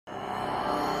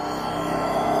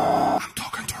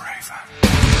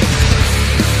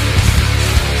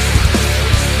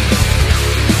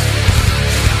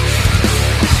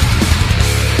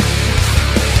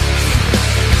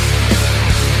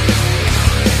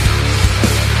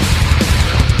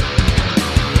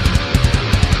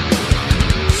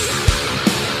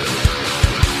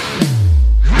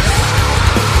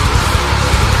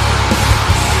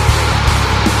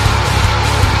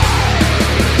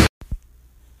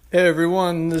Hey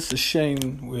everyone, this is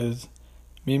Shane with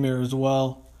Mimir as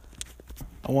well.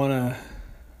 I want to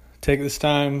take this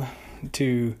time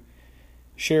to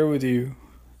share with you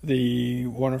the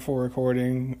wonderful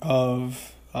recording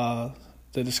of the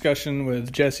discussion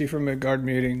with Jesse from Midgard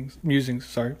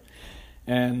Musings,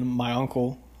 and my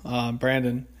uncle,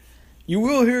 Brandon. You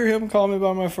will hear him call me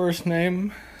by my first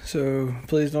name, so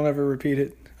please don't ever repeat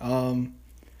it.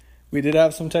 We did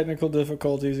have some technical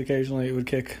difficulties. Occasionally it would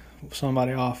kick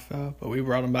somebody off, but we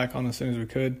brought them back on as soon as we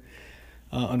could.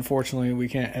 Unfortunately, we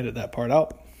can't edit that part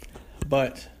out.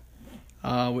 But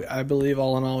I believe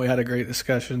all in all, we had a great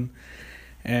discussion,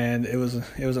 and it was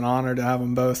an honor to have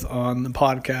them both on the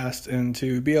podcast and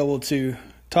to be able to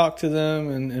talk to them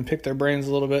and pick their brains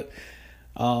a little bit.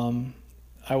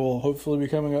 I will hopefully be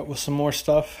coming up with some more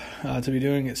stuff to be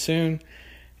doing it soon.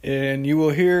 And you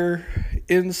will hear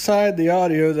inside the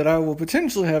audio that I will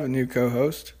potentially have a new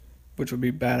co-host, which would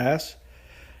be badass,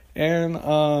 and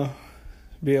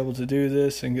be able to do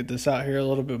this and get this out here a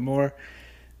little bit more.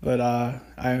 But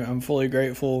I'm fully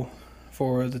grateful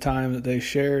for the time that they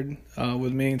shared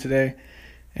with me today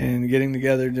and getting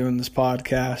together doing this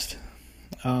podcast.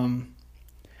 I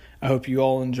hope you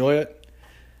all enjoy it.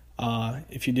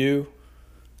 If you do,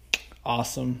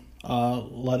 awesome.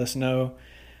 Let us know.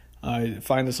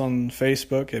 Find us on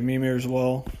Facebook at Mimir as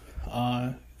well.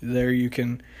 There you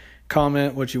can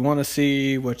comment what you want to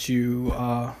see, what you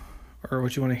want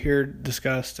to hear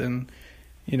discussed, and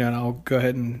and I'll go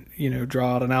ahead and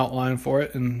draw out an outline for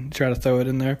it and try to throw it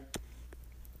in there.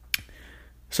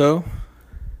 So,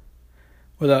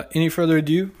 without any further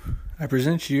ado, I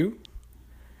present you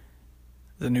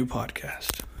the new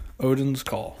podcast, Odin's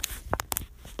Call.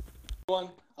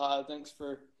 Thanks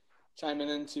for chiming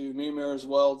into Mimir as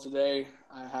well today.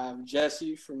 I have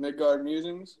Jesse from Midgard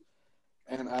Musings,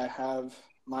 and I have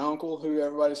my uncle, who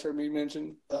everybody's heard me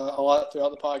mention a lot throughout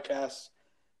the podcast.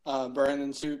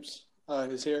 Brandon Soups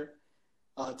is here.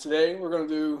 Today we're going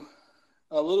to do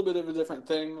a little bit of a different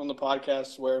thing on the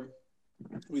podcast where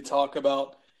we talk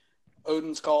about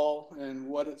Odin's Call and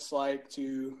what it's like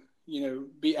to,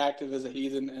 be active as a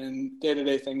heathen and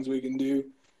day-to-day things we can do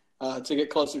to get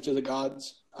closer to the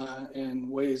gods and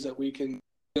ways that we can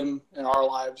do them in our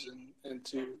lives and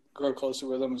to grow closer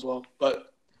with them as well.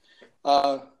 But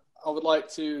I would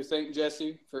like to thank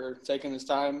Jesse for taking his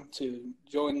time to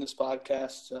join this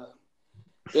podcast.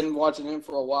 Been watching him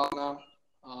for a while now.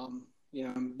 I'm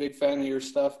a big fan of your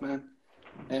stuff, man.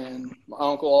 And my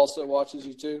uncle also watches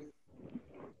you too.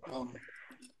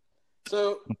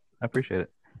 So I appreciate it.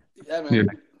 Yeah, man.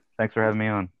 Thanks for having me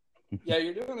on. Yeah,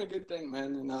 you're doing a good thing,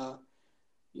 man. And a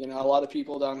lot of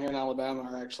people down here in Alabama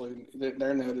are actually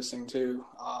they're noticing too.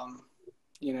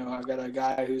 I've got a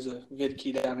guy who's a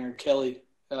VidKey down here, Kelly.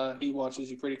 He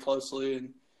watches you pretty closely,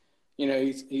 and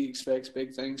he expects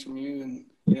big things from you, and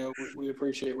we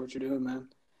appreciate what you're doing, man.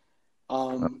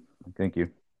 Thank you.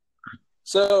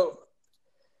 So,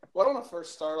 what I want to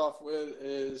first start off with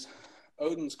is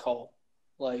Odin's Call.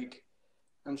 Like,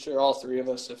 I'm sure all three of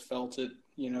us have felt it,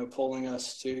 pulling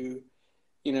us to,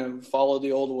 follow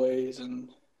the old ways and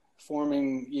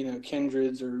forming,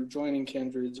 kindreds or joining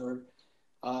kindreds or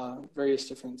various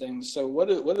different things. So, what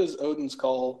is Odin's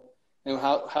Call? And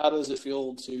how does it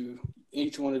feel to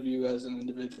each one of you as an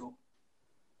individual?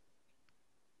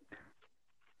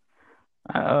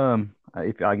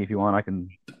 If you want, I can,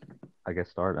 I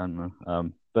guess, start. I don't know.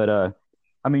 But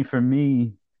for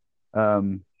me,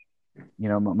 my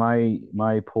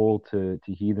pull to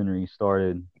heathenry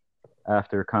started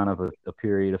after kind of a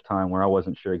period of time where I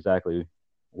wasn't sure exactly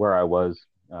where I was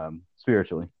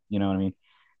spiritually. You know what I mean?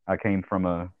 I came from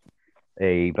a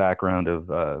background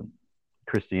of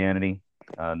Christianity,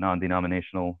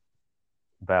 non-denominational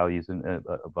values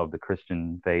of the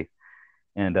Christian faith.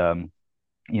 And,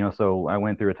 so I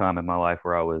went through a time in my life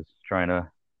where I was trying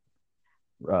to,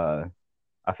 I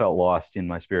felt lost in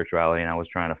my spirituality, and I was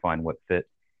trying to find what fit.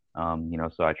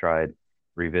 So I tried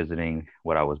revisiting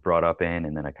what I was brought up in,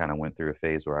 and then I kind of went through a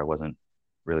phase where I wasn't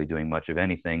really doing much of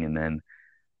anything. And then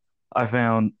I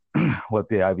found what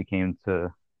I became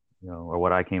to, or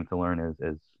what I came to learn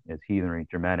as heathenry,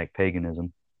 Germanic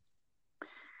paganism.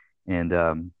 And,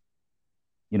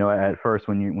 at first,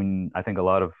 when I think a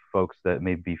lot of folks that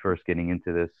may be first getting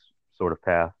into this sort of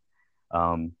path,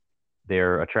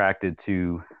 they're attracted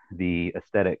to the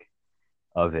aesthetic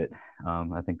of it.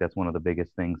 I think that's one of the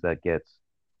biggest things that gets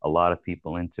a lot of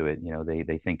people into it.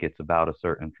 They think it's about a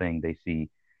certain thing. They see,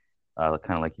 kind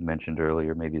of like you mentioned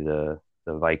earlier, maybe the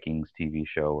Vikings TV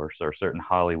show or certain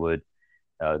Hollywood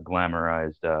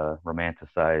glamorized,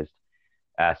 romanticized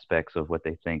aspects of what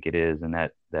they think it is, and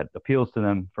that appeals to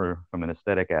them from an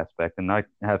aesthetic aspect. And I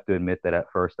have to admit that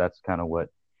at first that's kind of what,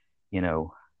 you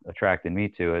know, attracted me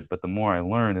to it. But the more I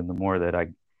learned and the more that I,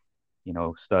 you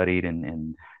know, studied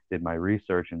and did my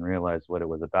research and realized what it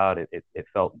was about, it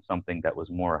felt something that was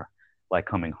more like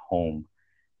coming home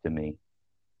to me.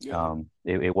 Yeah.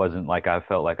 It wasn't like I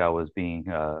felt like I was being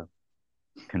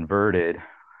converted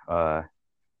uh,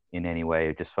 in any way.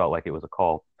 It just felt like it was a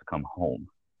call to come home.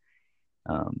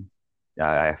 Um,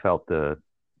 I felt the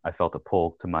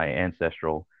pull to my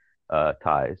ancestral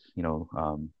ties, you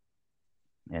know,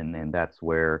 and that's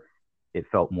where it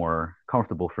felt more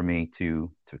comfortable for me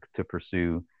to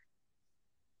pursue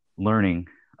learning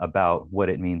about what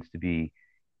it means to be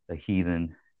a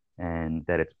heathen, and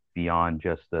that it's beyond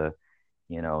just the,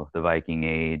 you know, the Viking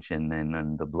Age and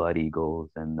the Blood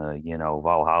Eagles and the, you know,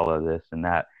 Valhalla, this and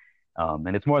that,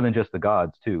 and it's more than just the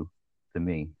gods too, to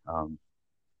me.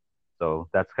 So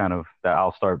that's kind of that.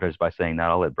 I'll start just by saying that.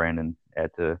 I'll let Brandon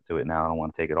add to it now. I don't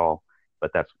want to take it all,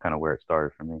 but that's kind of where it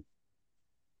started for me.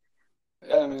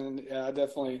 Yeah, I mean, yeah, I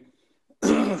definitely,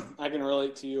 I can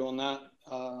relate to you on that.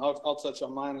 I'll touch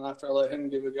on mine after I let him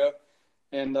give it a go.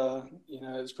 And you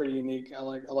know, it's pretty unique. I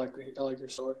like your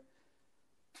story.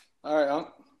 All right,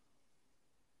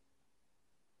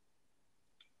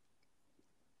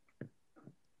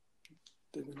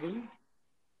 did we lose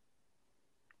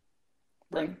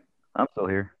Brandon? I'm still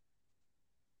here.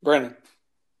 Brandon.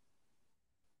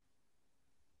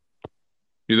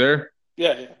 You there?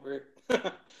 Yeah, yeah, we're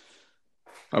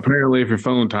Apparently, if your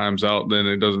phone times out, then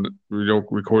it doesn't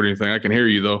record anything. I can hear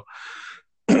you though.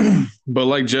 But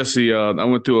like Jesse, I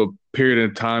went through a period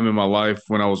of time in my life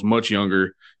when I was much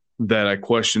younger that I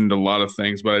questioned a lot of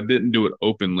things, but I didn't do it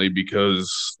openly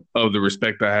because of the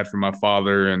respect I had for my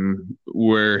father and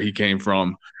where he came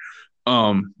from.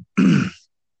 Um,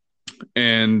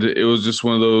 and it was just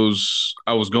one of those.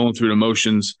 I was going through the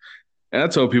motions, and I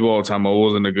tell people all the time I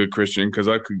wasn't a good Christian because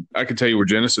I could tell you where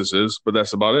Genesis is, but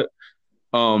that's about it.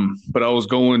 But I was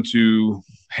going to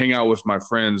hang out with my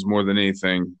friends more than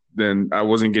anything. Then I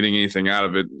wasn't getting anything out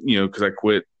of it, you know, because I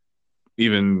quit.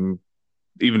 Even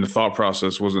the thought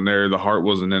process wasn't there. The heart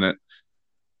wasn't in it.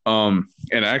 And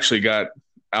I actually got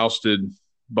ousted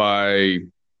by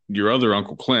your other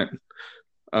Uncle Clint.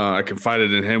 I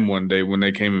confided in him one day when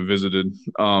they came and visited,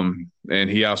 and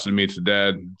he ousted me to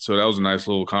dad. So that was a nice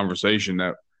little conversation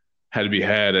that had to be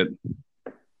had at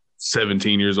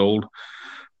 17 years old.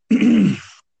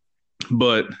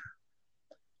 But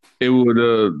it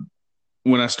would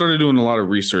when I started doing a lot of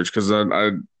research, because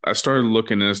I started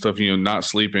looking at stuff, you know, not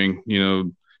sleeping, you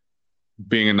know,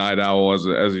 being a night owl as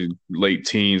a late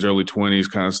teens, early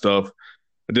 20s kind of stuff.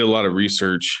 I did a lot of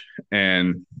research,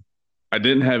 and I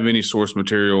didn't have any source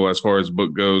material as far as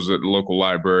book goes at the local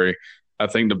library. I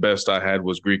think the best I had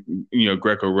was Greek, you know,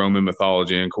 Greco-Roman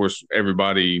mythology, and of course,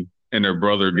 everybody and their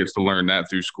brother gets to learn that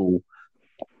through school.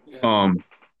 yeah, Um,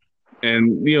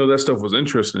 and you know that stuff was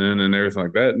interesting and everything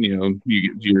like that. And, you know,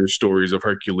 you get your stories of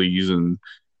Hercules and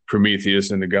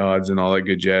Prometheus and the gods and all that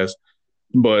good jazz.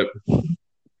 But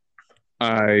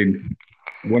I,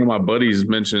 one of my buddies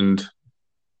mentioned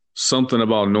something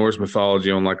about Norse mythology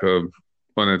on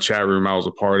a chat room I was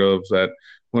a part of, that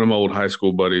one of my old high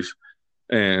school buddies,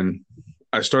 and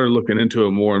I started looking into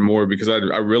it more and more because I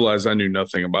realized I knew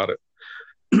nothing about it.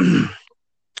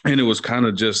 And it was kind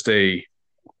of just a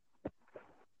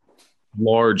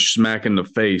large smack in the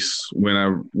face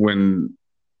when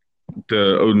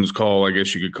the Odin's Call, I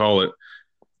guess you could call it,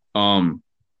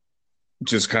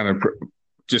 just kind of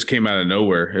just came out of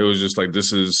nowhere. It was just like,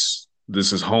 this is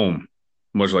home,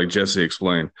 much like Jesse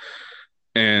explained.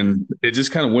 And it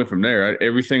just kind of went from there.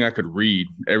 Everything I could read,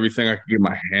 everything I could get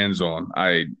my hands on,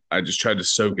 I just tried to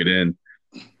soak it in.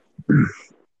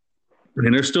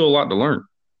 And there's still a lot to learn.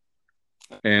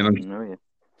 And Oh, yeah.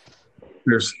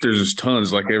 there's just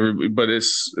tons, like but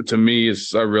it's, to me,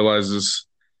 it's, I realize this,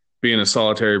 being a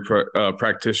solitary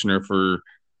practitioner for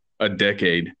a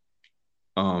decade,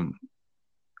 um,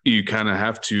 you kind of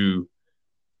have to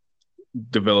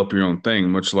develop your own thing,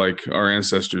 much like our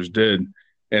ancestors did.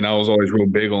 And I was always real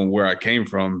big on where I came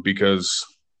from because,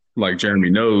 like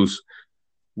Jeremy knows,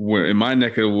 in my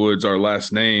neck of the woods, our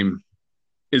last name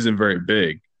isn't very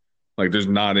big. Like, there's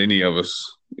not any of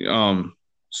us.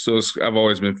 So I've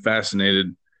always been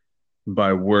fascinated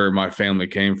by where my family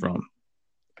came from.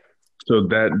 So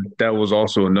that was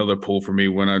also another pull for me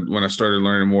when I started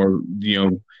learning more. You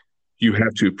know, you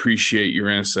have to appreciate your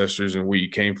ancestors and where you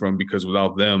came from, because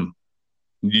without them,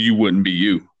 you wouldn't be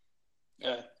you.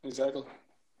 yeah, exactly.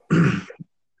 I'll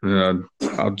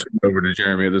turn it over to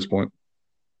Jeremy at this point.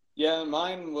 Yeah,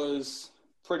 mine was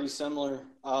pretty similar.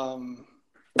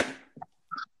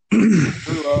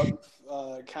 grew up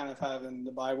kind of having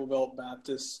the Bible Belt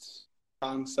Baptist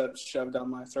concepts shoved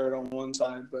down my throat on one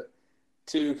side, but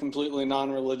two completely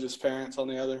non-religious parents on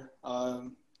the other. I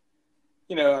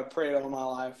prayed all my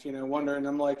life, wondering,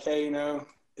 I'm like, hey,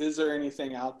 is there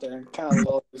anything out there? And kind of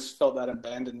always felt that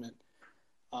abandonment.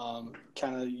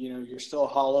 You're still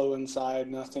hollow inside.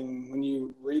 Nothing, when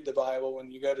you read the Bible,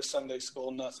 when you go to Sunday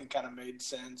school, nothing kind of made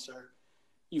sense, or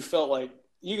you felt like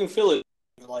you can feel it,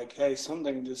 like, hey,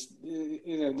 something just,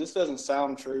 this doesn't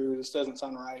sound true. This doesn't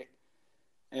sound right.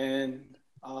 And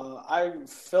I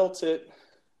felt it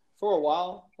for a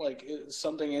while, like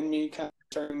something in me kind of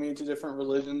turned me to different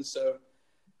religions. So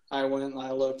I went and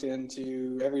I looked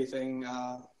into everything,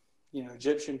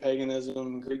 Egyptian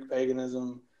paganism, Greek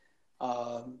paganism,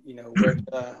 all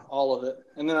of it.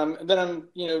 And then I'm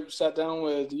sat down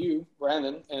with you,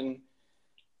 Brandon, and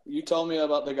you told me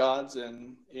about the gods,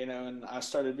 and and I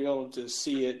started being able to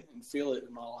see it and feel it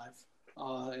in my life,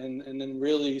 and then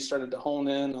really started to hone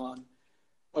in on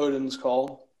Odin's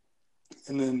call.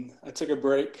 And then I took a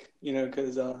break,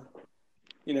 because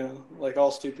like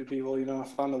all stupid people, I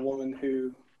found a woman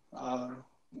who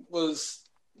was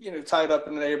tied up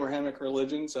in an Abrahamic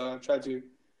religion, so I tried to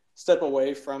step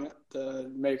away from it to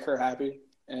make her happy.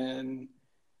 And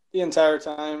the entire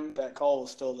time, that call was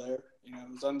still there. It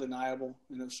was undeniable,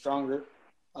 stronger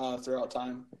throughout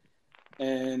time.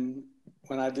 And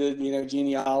when I did,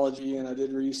 genealogy and I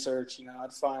did research,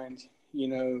 I'd find,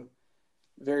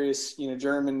 various,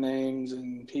 German names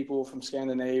and people from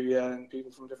Scandinavia and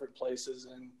people from different places.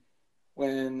 And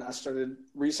when I started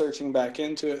researching back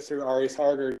into it through R.A.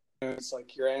 Harder, it's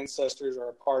like your ancestors are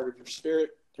a part of your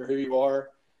spirit. They're who you are.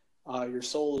 Your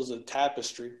soul is a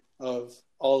tapestry of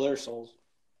all their souls.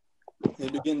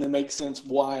 It began to make sense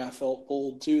why I felt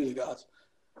pulled to the gods.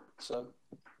 So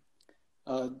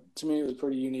to me, it was a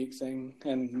pretty unique thing.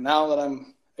 And now that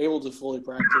I'm able to fully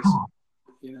practice,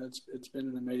 it's been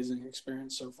an amazing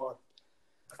experience so far.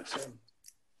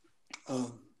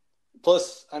 So,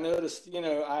 plus, I noticed,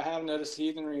 I have noticed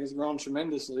heathenry has grown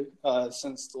tremendously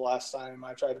since the last time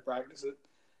I tried to practice it.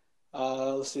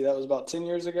 Let's see, that was about 10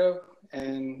 years ago,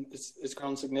 and it's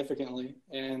grown significantly.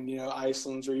 And,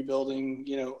 Iceland's rebuilding,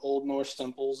 Old Norse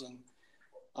temples and,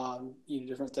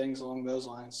 different things along those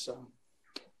lines. So,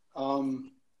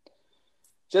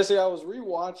 Jesse, I was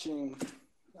rewatching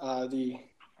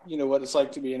what it's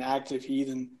like to be an active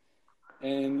heathen,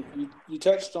 and you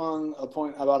touched on a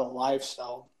point about a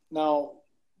lifestyle. Now,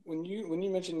 when you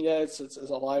mentioned, it's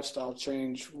a lifestyle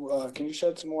change, can you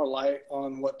shed some more light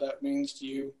on what that means to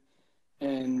you?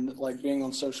 And like being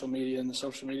on social media and the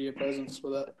social media presence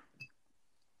with that.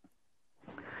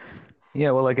 Yeah,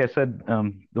 well, like I said,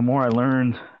 the more I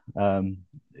learned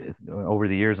over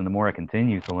the years, and the more I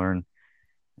continue to learn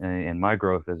in my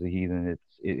growth as a heathen,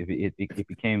 it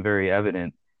became very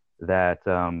evident that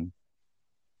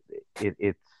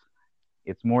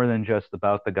it's more than just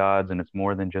about the gods, and it's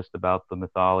more than just about the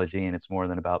mythology, and it's more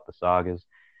than about the sagas,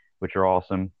 which are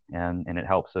awesome, and it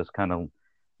helps us kind of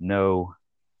know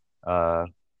the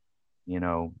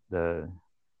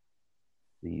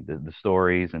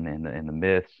stories and the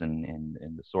myths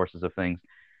and the sources of things.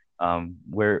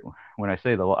 Where when I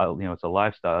say it's a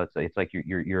lifestyle, it's like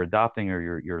you're adopting,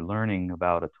 or you're learning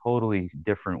about a totally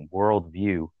different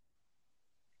worldview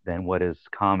than what is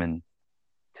common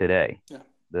today. Yeah.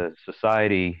 The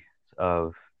society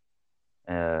of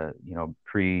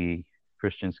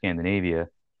pre-Christian Scandinavia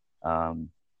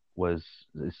was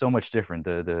so much different.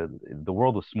 The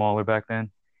world was smaller back then.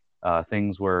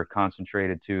 Things were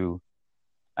concentrated to,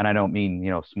 and I don't mean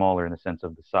smaller in the sense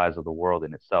of the size of the world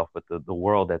in itself, but the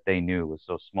world that they knew was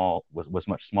so small, was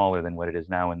much smaller than what it is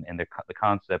now, and the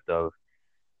concept of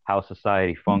how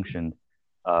society functioned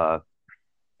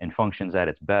and functions at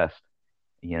its best,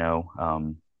 it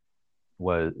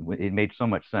made so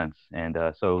much sense. And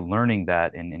so learning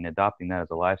that and adopting that as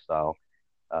a lifestyle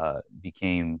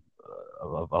became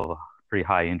of a pretty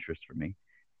high interest for me.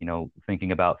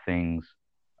 Thinking about things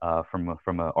from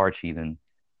an arch-heathen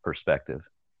perspective,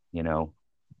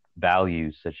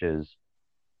 values such as,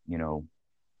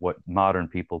 what modern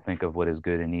people think of what is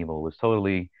good and evil was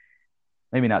totally,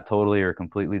 maybe not totally or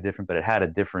completely different, but it had a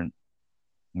different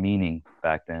meaning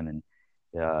back then. And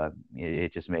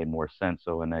it just made more sense.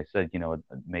 So when I said,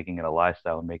 making it a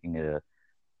lifestyle, making it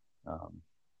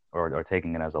or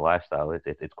taking it as a lifestyle,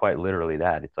 it's quite literally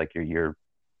that. It's like you're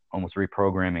almost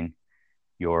reprogramming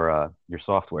your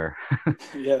software.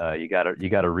 Yeah. You gotta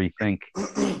rethink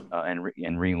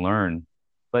and relearn.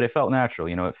 But it felt natural,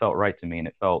 it felt right to me, and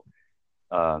it felt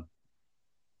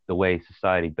the way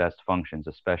society best functions,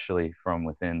 especially from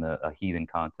within a heathen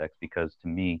context. Because to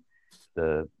me,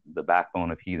 the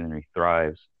backbone of heathenry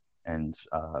thrives, and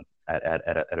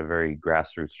at a very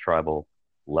grassroots tribal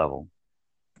level.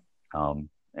 And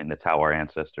that's how our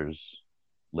ancestors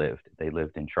lived. They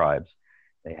lived in tribes.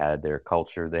 They had their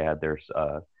culture. They had their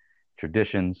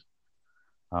traditions.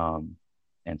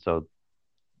 And so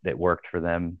that worked for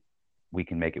them. We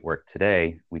can make it work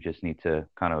today. We just need to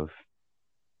kind of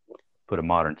put a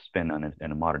modern spin on it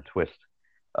and a modern twist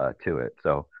to it.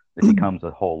 So it becomes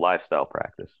a whole lifestyle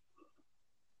practice.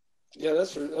 Yeah,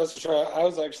 that's true. I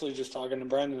was actually just talking to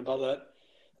Brandon about that.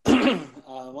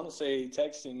 I want to say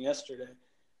texting yesterday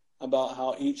about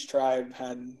how each tribe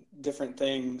had different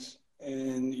things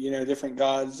and, different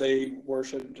gods they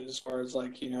worshipped, as far as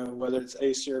whether it's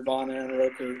Aesir, Vana,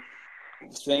 Anarok, or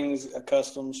things,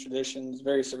 customs, traditions,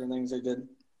 various different things they did.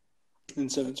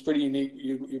 And so it's pretty unique.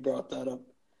 You brought that up.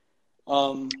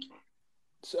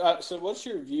 So what's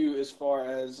your view as far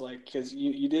as because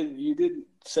you did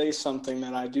say something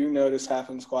that I do notice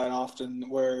happens quite often,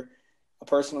 where a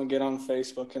person will get on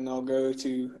Facebook and they'll go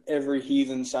to every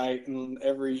heathen site and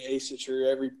every Aesir,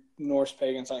 every Norse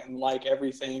pagan site, and like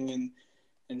everything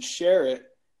and share it,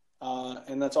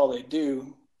 and that's all they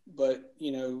do. But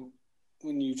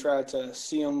when you try to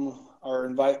see them or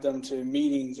invite them to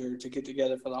meetings or to get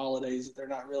together for the holidays, they're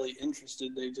not really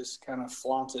interested. They just kind of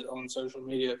flaunt it on social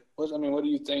media. What do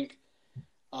you think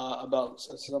about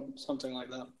something like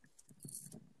that?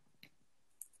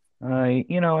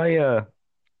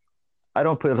 I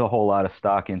don't put a whole lot of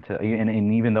stock into,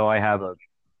 and even though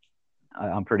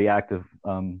I'm pretty active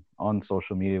on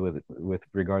social media with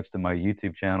regards to my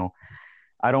YouTube channel,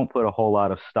 I don't put a whole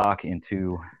lot of stock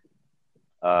into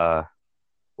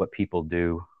what people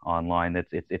do online.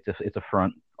 It's a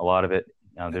front. A lot of it,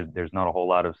 there's not a whole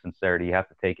lot of sincerity. You have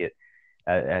to take it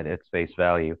at its face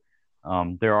value.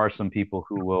 There are some people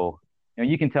who will,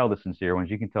 you can tell the sincere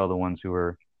ones. You can tell the ones who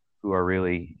are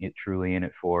really truly in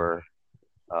it for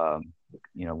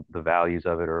the values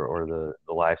of it or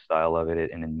the lifestyle of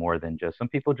it, and then more than just, some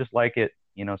people just like it.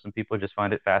 Some people just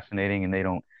find it fascinating and they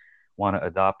don't want to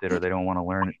adopt it, or they don't want to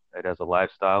learn it as a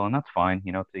lifestyle, and that's fine.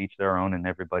 To each their own, and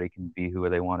everybody can be who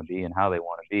they want to be and how they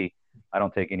want to be. I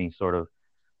don't take any sort of,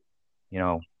 I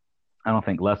don't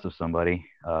think less of somebody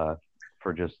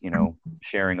for just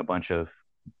sharing a bunch of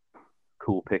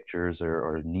cool pictures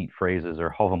or neat phrases or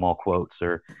Havamal quotes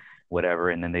or whatever,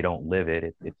 and then they don't live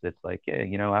it. It's like, yeah,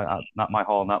 not my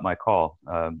hall, not my call.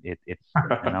 It's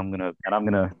and I'm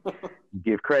gonna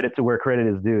give credit to where credit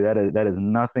is due. That is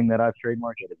nothing that I've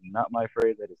trademarked. That is not my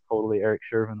phrase. That is totally Eric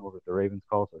Shervin over at the Ravens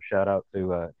Call. So shout out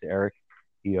to Eric.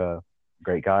 He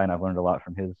great guy, and I've learned a lot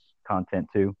from his content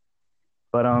too.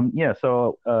 But yeah,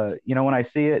 so when I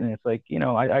see it and it's like,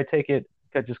 I take it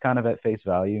just kind of at face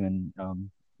value, and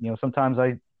sometimes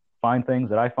I find things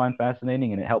that I find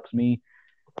fascinating, and it helps me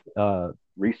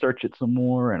research it some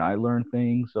more, and I learn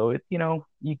things. So it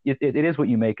is what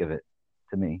you make of it.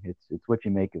 To me, it's what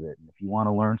you make of it. And if you want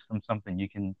to learn something, you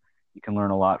can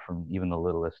learn a lot from even the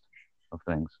littlest of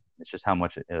things. It's just how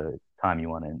much time you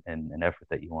want and effort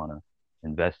that you want to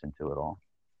invest into it all.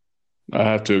 I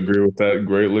have to agree with that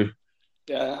greatly.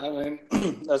 Yeah, I mean,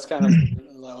 that's kind of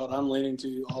what I'm leaning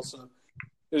to also.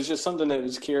 It was just something that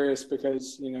was curious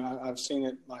because, I've seen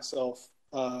it myself,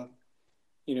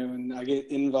 and I get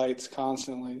invites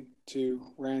constantly to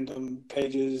random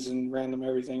pages and random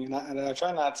everything. And I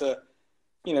try not to,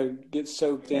 get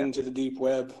soaked into the deep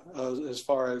web as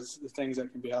far as the things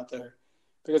that can be out there,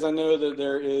 because I know that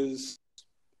there is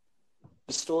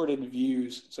distorted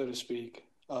views, so to speak,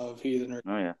 of heathenry.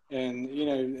 Oh yeah. And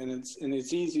and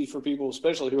it's easy for people,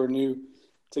 especially who are new,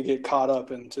 to get caught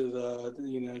up into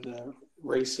the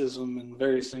racism and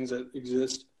various things that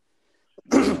exist.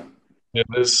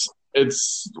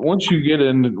 It's once you get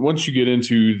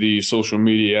into the social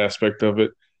media aspect of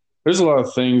it, there's a lot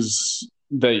of things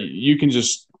that you can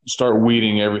just start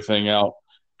weeding everything out.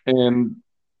 And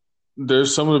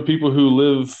there's some of the people who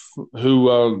live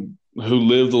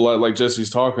the life like Jesse's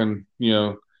talking,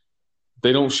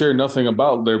 they don't share nothing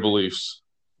about their beliefs,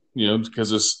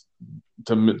 because it's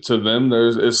to them,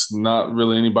 it's not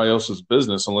really anybody else's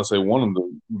business unless they want them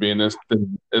to be in this.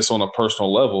 It's on a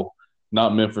personal level,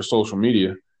 not meant for social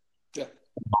media.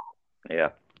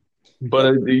 Yeah.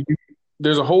 But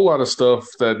there's a whole lot of stuff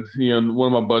that,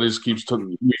 one of my buddies we've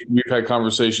had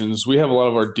conversations. We have a lot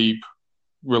of our deep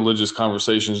religious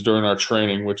conversations during our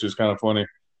training, which is kind of funny.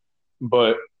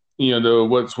 But,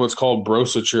 what's called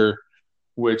brosature,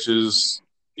 which is,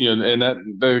 and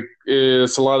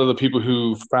it's a lot of the people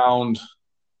who found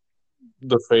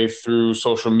the faith through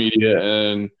social media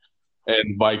and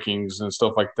and Vikings and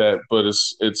stuff like that. But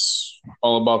it's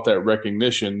all about that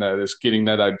recognition, that it's getting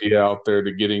that idea out there,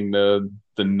 to getting the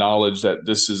knowledge that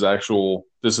this is an actual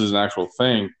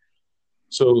thing.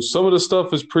 So some of the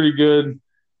stuff is pretty good.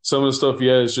 Some of the stuff,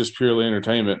 yeah, is just purely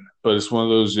entertainment. But it's one of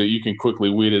those that you can quickly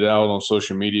weed it out on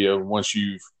social media once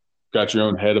you've got your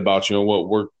own head about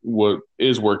what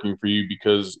is working for you,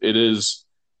 because it is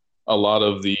a lot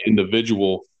of the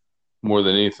individual more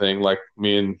than anything. Like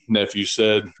me and nephew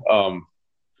said,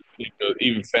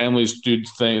 even families do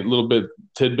little bit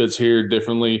tidbits here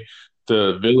differently.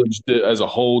 The village as a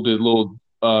whole did little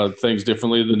things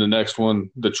differently than the next one.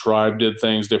 The tribe did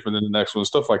things different than the next one.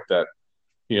 Stuff like that.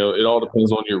 It all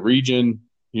depends on your region.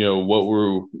 What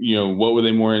were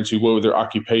they more into? What were their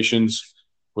occupations?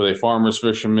 Were they farmers,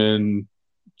 fishermen,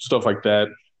 stuff like that?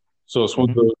 So it's one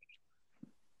of those.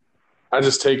 I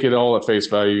just take it all at face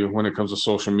value when it comes to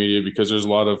social media, because there's a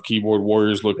lot of keyboard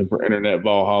warriors looking for internet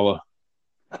Valhalla.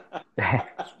 Yeah.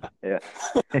 Yeah.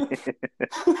 I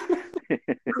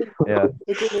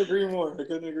couldn't agree more.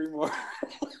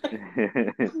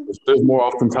 There's more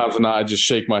oftentimes than not, I just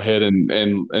shake my head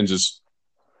and just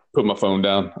put my phone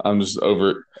down. I'm just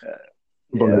over it.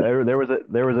 Yeah, there was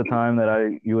a time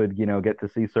that you would get to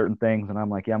see certain things, and I'm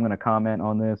like, yeah, I'm going to comment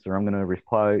on this, or I'm going to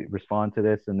respond to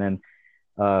this, and then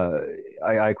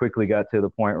I quickly got to the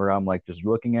point where I'm like just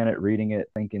looking at it, reading it,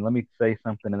 thinking, let me say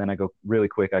something, and then I go really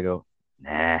quick. I go,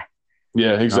 nah.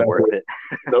 Yeah, exactly. Not worth it.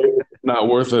 No, not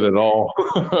worth it at all.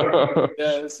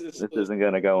 Yeah, this isn't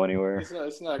going to go anywhere.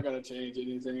 It's not going to change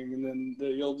anything, and then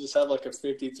you'll just have like a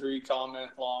 53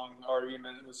 comment long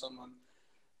argument with someone.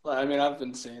 I mean, I've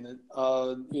been seeing it,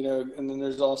 and then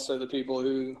there's also the people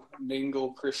who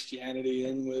mingle Christianity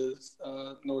in with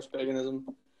Norse paganism.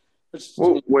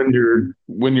 Well, when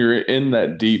you're in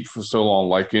that deep for so long,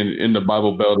 like in the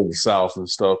Bible Belt of the South and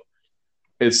stuff,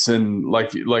 it's in like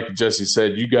Jesse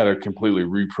said, you got to completely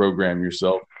reprogram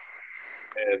yourself,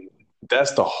 and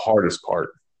that's the hardest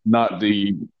part. Not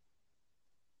the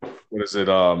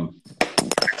of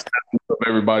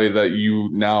everybody that you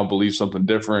now believe something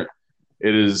different.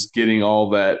 It is getting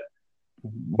all that,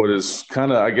 what is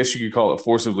kind of, I guess you could call it,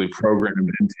 forcibly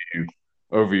programmed into you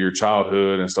over your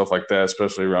childhood and stuff like that,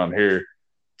 especially around here,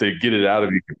 to get it out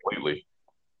of you completely.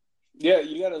 Yeah,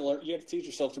 you got to learn. You have to teach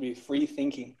yourself to be free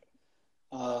thinking.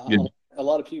 A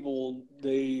lot of people,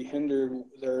 they hinder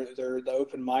the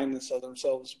open mindedness of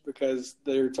themselves because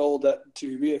they're told that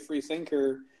to be a free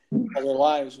thinker all their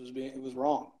lives was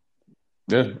wrong.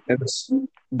 Yeah, and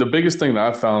the biggest thing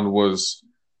that I found was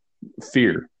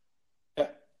fear.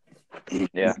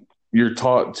 Yeah. You're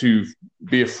taught to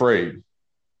be afraid,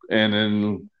 and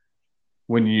then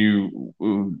when you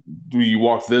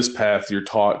walk this path, you're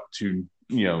taught to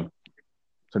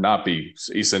not be,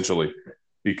 essentially,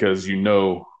 because A,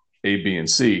 B, and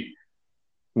C.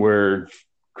 Where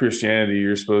Christianity,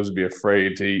 you're supposed to be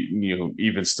afraid to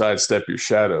even sidestep your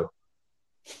shadow.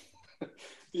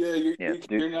 Yeah,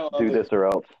 you're not do this or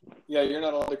else. Yeah, you're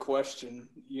not allowed to question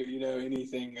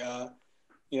anything. I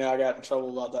got in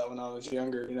trouble about that when I was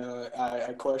younger.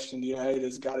 I questioned, hey,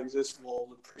 does God exist? Well,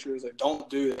 the preacher was like, don't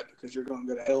do that because you're going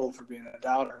to go to hell for being a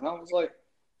doubter. And I was like,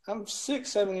 I'm 6,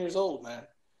 7 years old, man.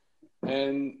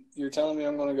 And you're telling me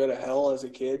I'm going to go to hell as a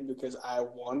kid because I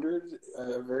wondered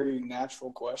a very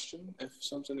natural question if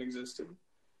something existed.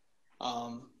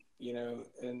 And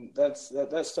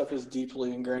that stuff is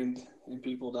deeply ingrained in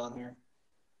people down here.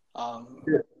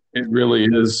 It really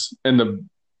is. And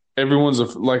everyone's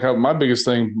like, my biggest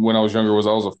thing when I was younger was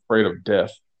I was afraid of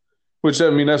death, which, I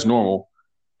mean, that's normal.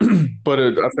 But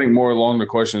I think more along the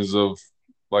questions of,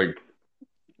 like,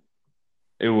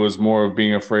 it was more of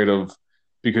being afraid of,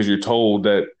 because you're told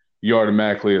that you're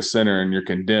automatically a sinner and you're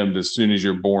condemned as soon as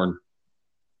you're born.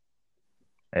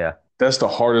 Yeah. That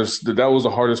was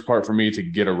the hardest part for me to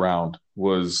get around,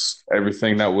 was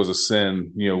everything that was a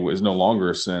sin, is no longer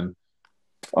a sin.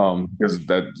 Because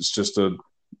that's just a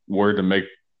word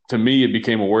to me, it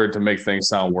became a word to make things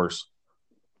sound worse.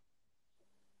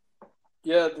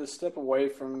 Yeah, the step away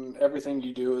from everything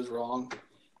you do is wrong.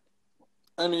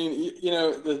 I mean,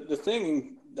 the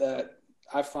thing that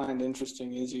I find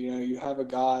interesting is, you have a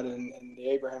God and the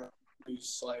Abraham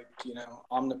who's like,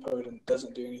 omnipotent,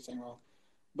 doesn't do anything wrong.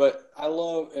 But I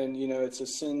love, and it's a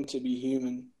sin to be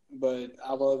human, but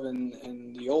I love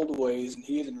in the old ways in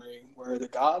heathenry where the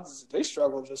gods, they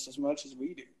struggle just as much as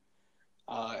we do.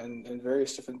 And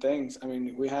various different things. I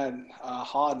mean, we had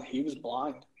Hod, he was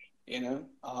blind, and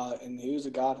he was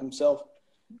a god himself.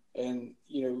 And,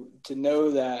 to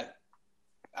know that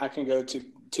I can go to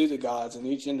the gods and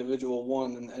each individual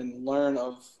one and learn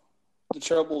of the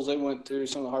troubles they went through,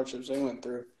 some of the hardships they went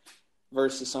through,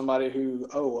 versus somebody who,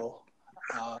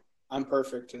 I'm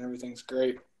perfect and everything's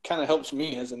great. Kind of helps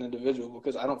me as an individual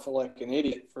because I don't feel like an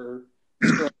idiot for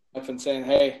screwing up and saying,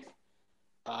 "Hey,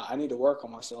 I need to work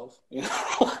on myself." You know,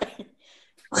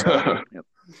 Yep.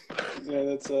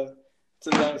 yeah, it's a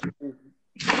nice thing.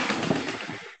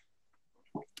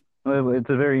 Well, it's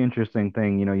a very interesting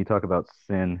thing. You talk about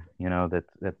sin.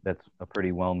 That's a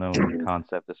pretty well-known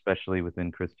concept, especially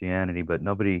within Christianity. But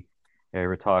nobody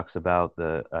ever talks about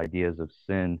the ideas of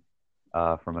sin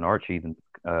from an arch-heathen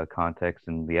context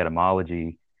and the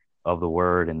etymology of the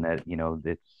word, and that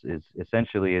it's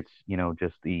essentially it's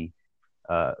just the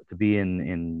to be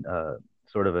in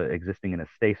sort of existing in a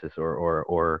stasis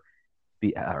or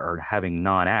be or having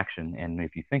non-action. And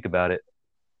if you think about it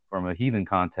from a heathen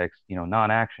context,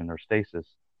 non-action or stasis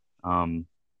um,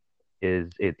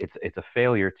 it's a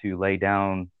failure to lay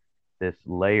down this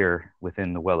layer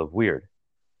within the well of weird.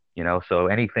 So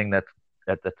anything that's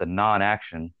a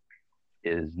non-action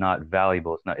is not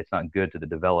valuable. It's not good to the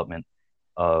development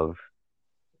of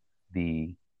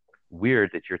the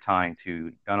weird that you're tying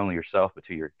to not only yourself but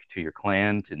to your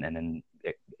clan, and then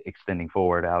extending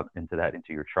forward out into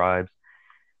your tribes.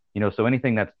 So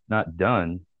anything that's not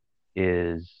done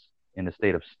is in a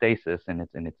state of stasis, and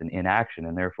it's an inaction,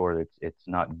 and therefore it's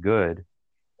not good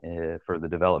for the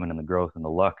development and the growth and the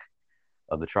luck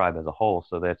of the tribe as a whole.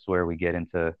 So that's where we get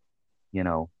into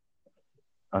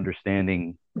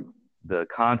understanding the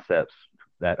concepts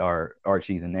that our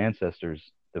arch-heathen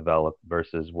ancestors developed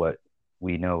versus what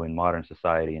we know in modern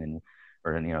society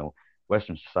or in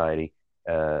Western society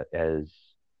as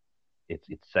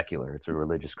it's secular. It's a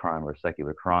religious crime or a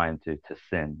secular crime to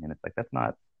sin, and it's like that's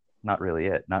not really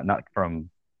it. Not from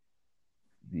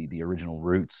the original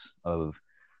roots of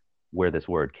where this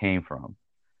word came from.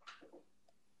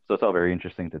 So it's all very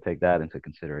interesting to take that into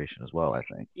consideration as well, I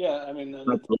think. Yeah, I mean, that's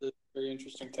a very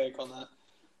interesting take on that.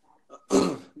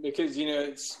 Because,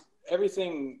 it's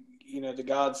everything, the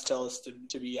gods tell us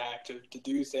to be active, to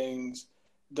do things.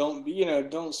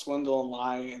 Don't swindle and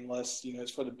lie unless,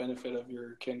 it's for the benefit of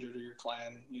your kindred or your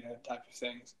clan, type of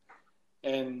things.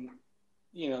 And,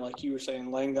 like you were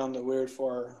saying, laying down the weird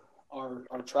for our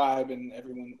tribe and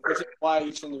everyone, which is why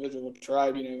each individual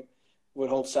tribe, would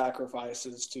hold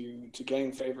sacrifices to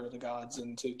gain favor of the gods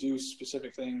and to do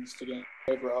specific things to gain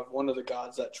favor of one of the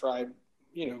gods that tribe,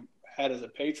 had as a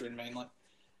patron mainly.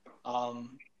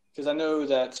 Because I know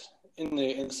that in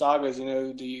the sagas,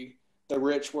 the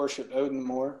rich worshipped Odin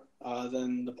more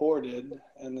than the poor did,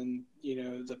 and then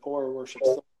the poor worshipped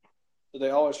Thor. So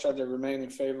they always tried to remain in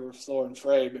favor of Thor and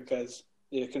Frey because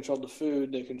they controlled the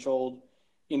food, they controlled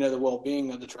the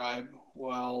well-being of the tribe,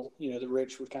 while the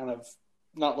rich would kind of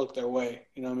not look their way.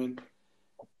 You know what I mean?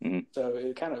 Mm-hmm. So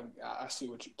it kind of, I see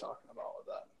what you're talking about with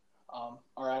that.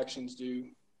 Our actions do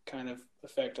kind of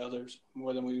affect others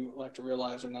more than we like to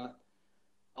realize or not.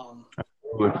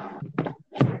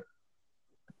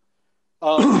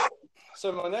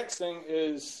 So my next thing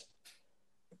is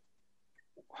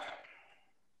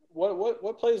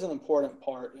what plays an important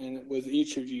part in with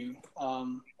each of you.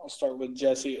 I'll start with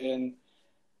Jesse, and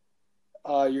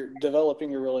you're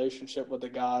developing your relationship with the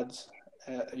gods.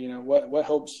 What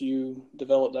helps you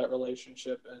develop that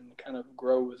relationship and kind of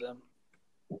grow with them?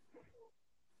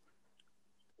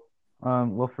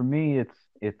 Well, for me,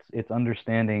 it's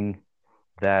understanding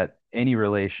that any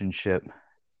relationship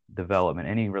development,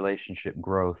 any relationship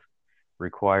growth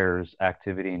requires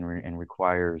activity and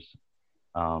requires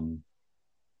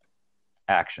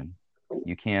action.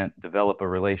 You can't develop a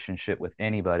relationship with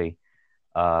anybody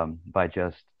by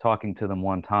just talking to them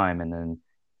one time and then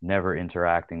never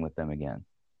interacting with them again.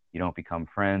 You don't become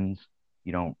friends.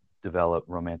 You don't develop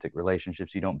romantic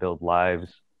relationships. You don't build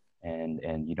lives,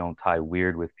 and you don't tie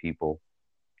weird with people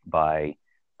by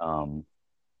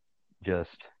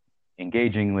just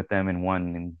engaging with them in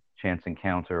one chance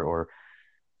encounter, or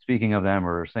speaking of them,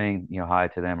 or saying hi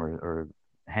to them, or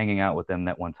hanging out with them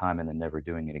that one time and then never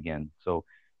doing it again. So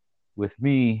with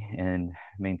me, and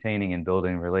maintaining and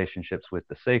building relationships with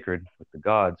the sacred, with the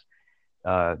gods,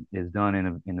 is done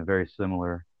in a very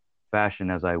similar fashion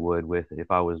as I would with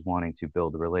if I was wanting to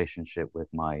build a relationship with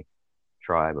my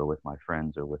tribe or with my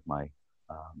friends or with my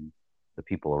the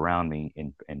people around me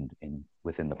in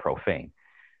within the profane,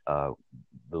 the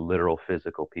literal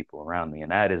physical people around me.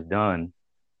 And that is done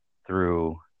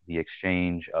through the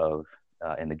exchange of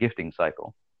and the gifting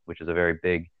cycle, which is a very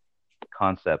big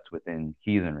concept within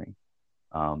heathenry.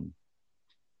 I've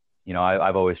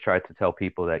always tried to tell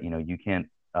people that you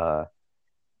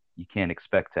can't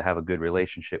expect to have a good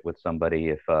relationship with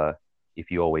somebody if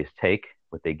you always take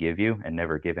what they give you and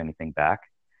never give anything back.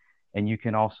 And you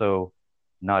can also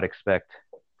not expect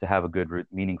to have a good,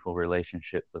 meaningful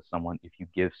relationship with someone if you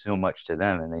give so much to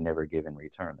them and they never give in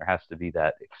return. There has to be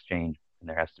that exchange, and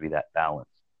there has to be that balance.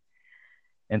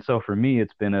 And so for me,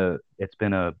 it's been a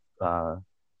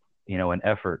an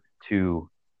effort to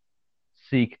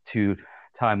seek to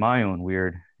tie my own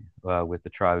weird with the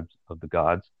tribes of the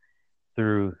gods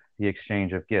through the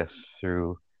exchange of gifts,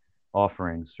 through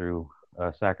offerings, through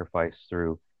sacrifice,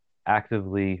 through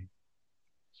actively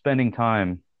spending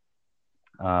time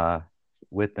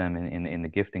with them in the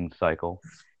gifting cycle.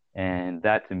 And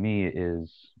that to me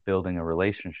is building a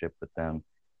relationship with them,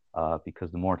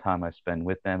 because the more time I spend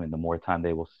with them and the more time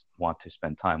they will want to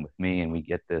spend time with me, and we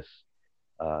get this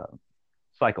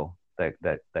cycle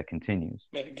that continues.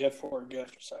 Yeah, gift for a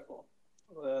gift cycle.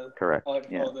 Correct. I like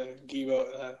to call the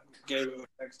Gebo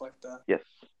effects like that. Yes,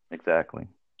 exactly.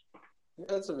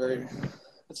 That's a very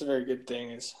good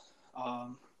thing. Is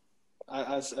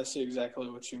I see exactly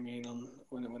what you mean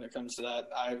when it comes to that.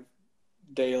 I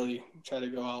daily try to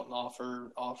go out and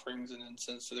offer offerings and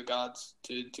incense to the gods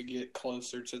to get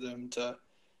closer to them, to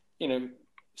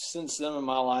sense them in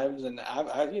my lives. And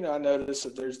I notice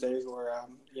that there's days where I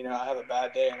have a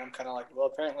bad day and I'm kind of like, well,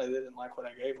 apparently they didn't like what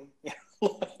I gave them.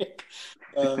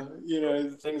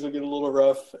 Things will get a little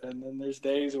rough, and then there's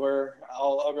days where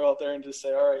I'll go out there and just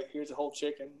say, all right, here's a whole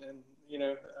chicken, and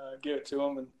give it to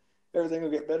them, and everything will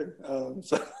get better.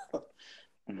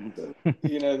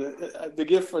 The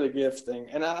gift for the gift thing.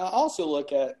 And I also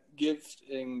look at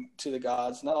gifting to the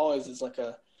gods not always as like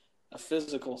a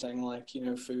physical thing, like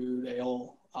food,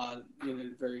 ale,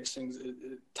 various things.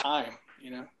 Time,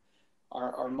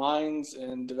 our minds,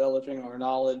 and developing our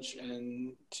knowledge,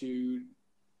 and to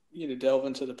delve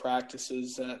into the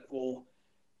practices that will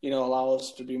allow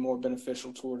us to be more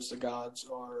beneficial towards the gods,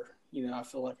 or I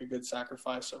feel like a good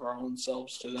sacrifice of our own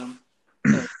selves to them.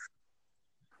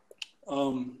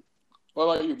 What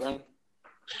about you, Brandon?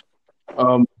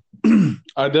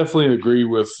 I definitely agree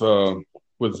with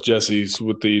Jesse's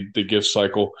with the gift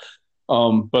cycle.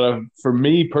 But for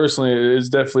me personally, it is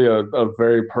definitely a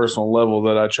very personal level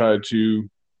that I try to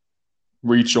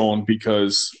reach on,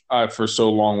 because I for so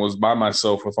long was by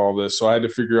myself with all this. So I had to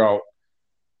figure out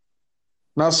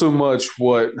not so much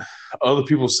what other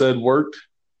people said worked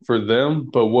for them,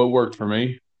 but what worked for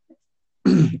me.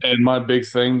 And my big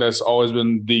thing that's always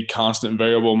been the constant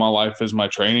variable in my life is my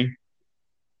training.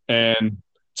 And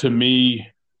to me,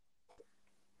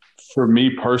 for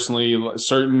me personally,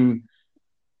 certain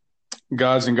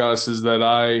gods and goddesses that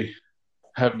I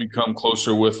have become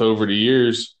closer with over the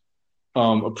years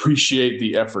appreciate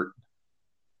the effort.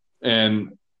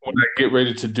 And when I get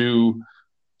ready to do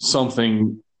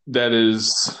something that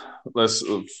is less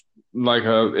like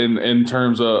in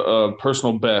terms of a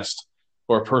personal best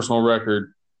or a personal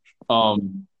record,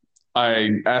 I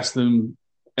ask them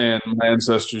and my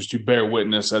ancestors to bear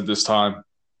witness at this time,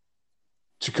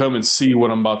 to come and see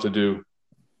what I'm about to do.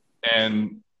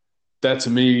 And that to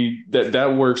me,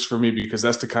 that works for me, because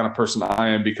that's the kind of person I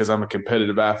am, because I'm a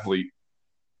competitive athlete.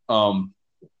 To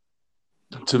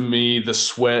me, the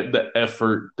sweat, the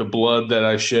effort, the blood that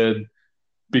I shed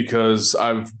because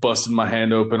I've busted my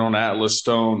hand open on Atlas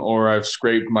stone, or I've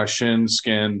scraped my shin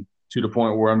skin to the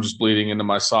point where I'm just bleeding into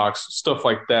my socks, stuff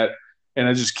like that. And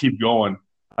I just keep going.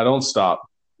 I don't stop.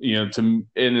 To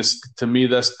me,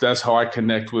 that's how I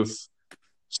connect with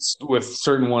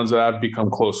certain ones that I've become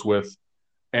close with.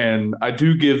 And I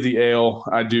do give the ale,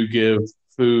 I do give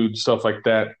food, stuff like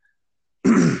that.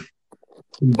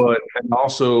 But and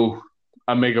also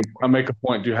I make a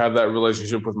point to have that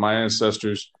relationship with my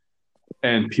ancestors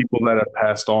and people that have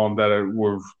passed on that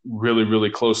were really, really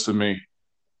close to me.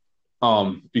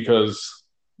 Because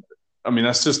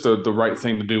that's just the right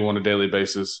thing to do on a daily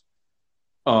basis.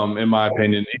 In my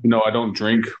opinion, even though I don't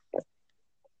drink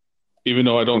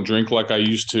like I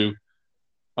used to,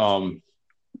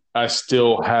 I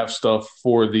still have stuff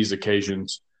for these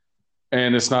occasions.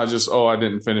 And it's not just, I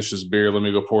didn't finish this beer, let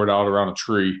me go pour it out around a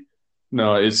tree.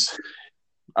 No,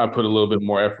 I put a little bit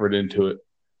more effort into it.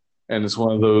 And it's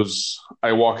one of those,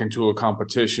 I walk into a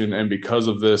competition, and because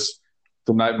of this,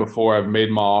 the night before I've made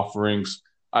my offerings,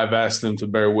 I've asked them to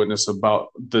bear witness about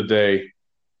the day.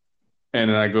 And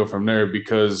then I go from there,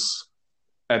 because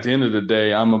at the end of the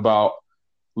day, I'm about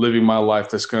living my life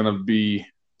that's going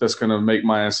to make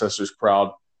my ancestors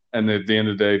proud. And at the end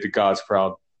of the day, the God's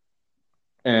proud.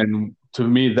 And to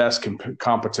me, that's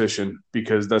competition,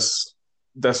 because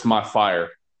that's my fire,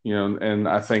 and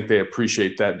I think they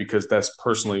appreciate that, because that's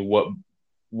personally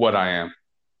what I am.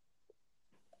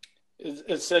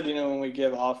 It's said, when we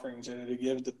give offerings, to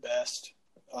give the best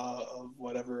of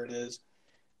whatever it is.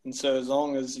 And so as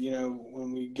long as,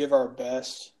 when we give our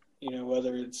best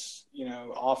whether it's,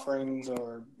 offerings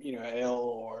or, ale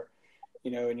or,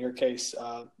 in your case,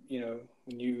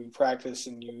 when you practice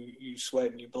and you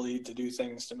sweat and you bleed to do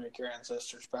things to make your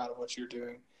ancestors proud of what you're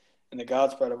doing and the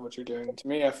God's proud of what you're doing. To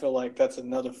me, I feel like that's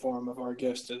another form of our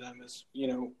gifts to them is,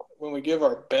 when we give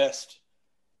our best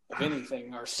of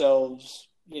anything, ourselves,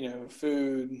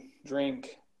 food,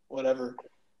 drink, whatever,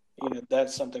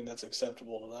 that's something that's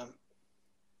acceptable to them.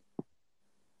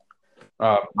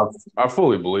 I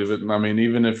fully believe it. I mean,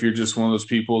 even if you're just one of those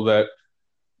people that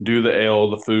do the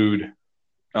ale, the food,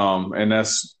 and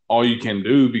that's all you can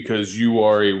do because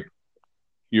you're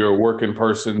a working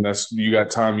person. You got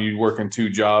time. You working 2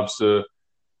 jobs to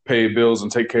pay bills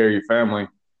and take care of your family.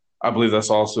 I believe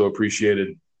that's also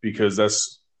appreciated because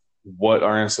that's what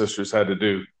our ancestors had to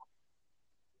do.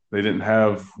 They didn't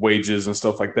have wages and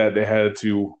stuff like that. They had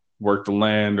to work the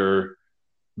land or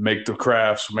make the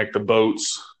crafts, make the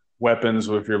boats, weapons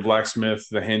with your blacksmith,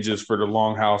 the hinges for the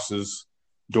longhouses,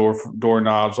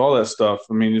 doorknobs, all that stuff.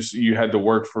 I mean, you had to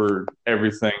work for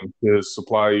everything to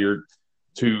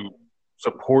to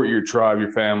support your tribe,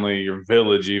 your family, your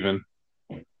village, even.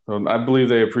 So I believe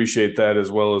they appreciate that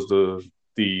as well as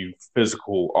the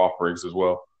physical offerings as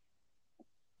well.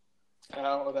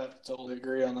 I would have to totally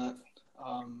agree on that.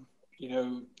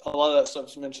 A lot of that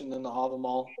stuff's mentioned in the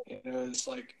Havamal. It's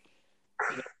like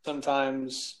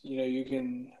sometimes you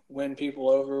can win people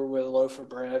over with a loaf of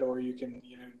bread, or you can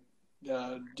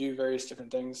do various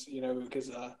different things.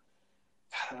 Because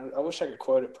I wish I could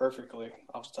quote it perfectly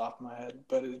off the top of my head,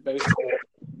 but it's basically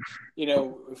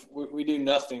if we do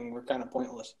nothing, we're kind of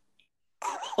pointless.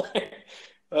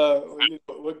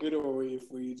 What good are we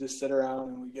if we just sit around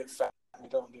and we get fat and we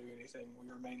don't do anything? We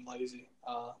remain lazy.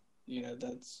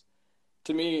 That's,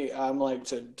 to me, I'm like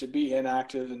to be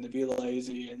inactive and to be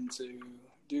lazy and to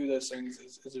do those things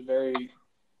is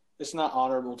it's not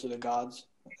honorable to the gods,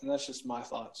 and that's just my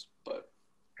thoughts. But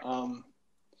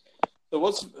so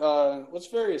what's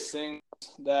various things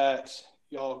that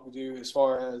y'all do as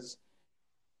far as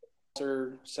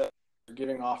altar set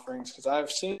giving offerings? Because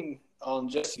I've seen on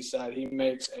Jesse's side he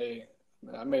makes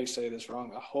I may say this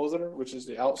wrong, a hoser, which is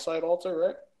the outside altar,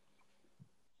 right?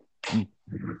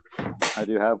 I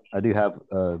do have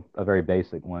a very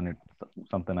basic one. It's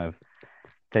something I've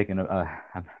taken. I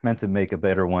meant to make a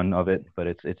better one of it, but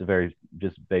it's a very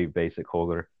basic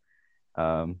holder.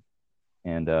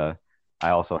 And I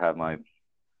also have my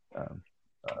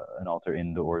an altar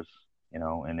indoors,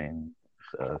 and in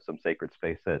some sacred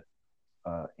space set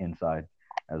inside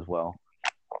as well.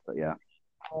 But yeah.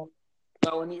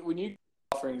 Now, when you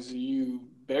offerings, do you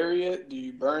bury it? Do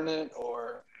you burn it?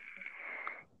 Or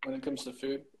when it comes to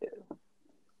food?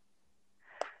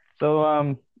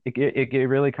 So it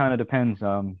really kind of depends.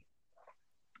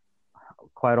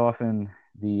 Quite often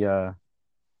it's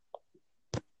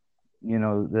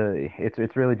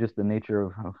really just the nature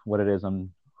of what it is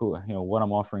what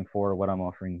I'm offering for, what I'm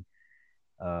offering,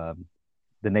 the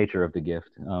nature of the gift.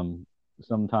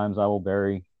 Sometimes I will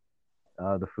bury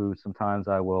the food. Sometimes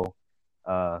I will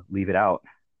leave it out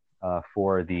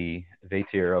for the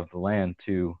Vatir of the land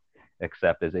to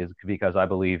accept, is because I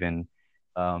believe in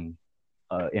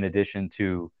addition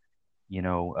to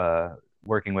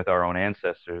working with our own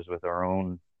ancestors, with our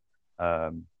own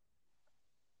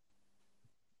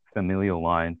familial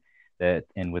line,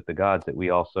 and with the gods, that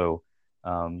we also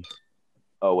owe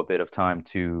a bit of time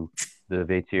to the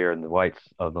Vatir and the whites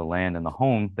of the land and the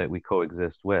home that we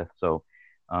coexist with. So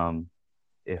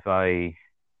if I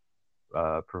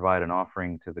provide an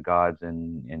offering to the gods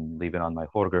and leave it on my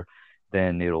horger,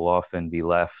 then it'll often be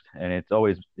left, and it's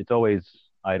always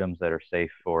items that are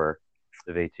safe for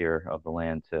the Vatir of the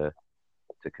land to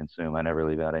consume. I never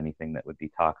leave out anything that would be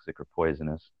toxic or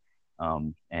poisonous.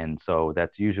 And so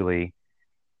that's usually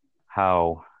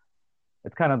how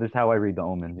I read the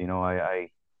omens.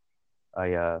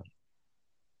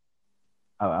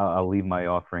 I'll leave my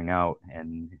offering out,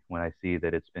 and when I see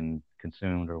that it's been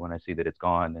consumed or when I see that it's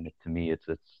gone, then to me it's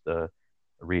the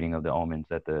reading of the omens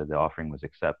that the offering was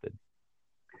accepted.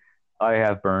 I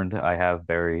have burned, I have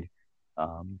buried,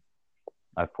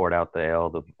 I've poured out the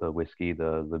ale, the whiskey,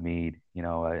 the mead.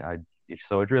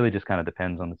 So it really just kind of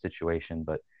depends on the situation,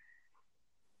 but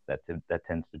that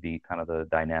tends to be kind of the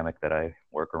dynamic that I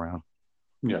work around.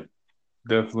 Yeah,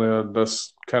 definitely.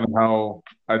 That's kind of how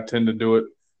I tend to do it.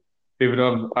 Even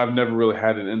though I've never really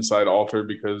had an inside altar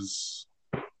because,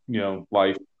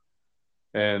 life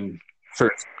and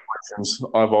certain situations,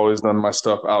 I've always done my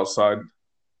stuff outside.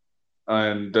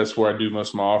 And that's where I do most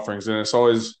of my offerings. And it's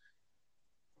always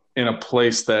in a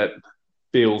place that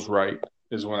feels right,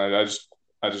 is when I just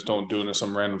don't do it in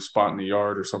some random spot in the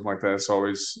yard or something like that. It's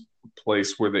always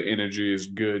place where the energy is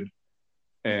good,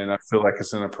 and I feel like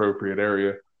it's an appropriate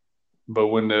area. But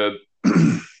when the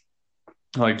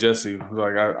like Jesse,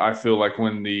 like I feel like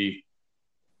when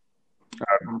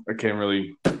I can't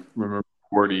really remember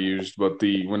the word he used, but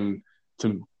when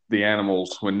to the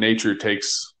animals, when nature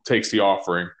takes the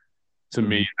offering, to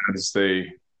me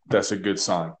that's a good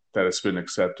sign that it's been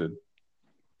accepted.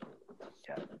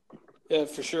 Yeah,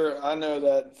 for sure. I know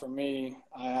that for me,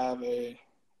 I have a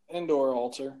indoor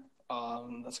altar.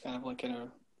 That's kind of like in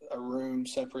a room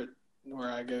separate where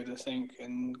I go to think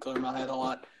and clear my head a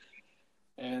lot.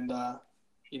 And, I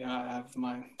have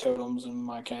my totems and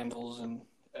my candles and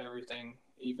everything,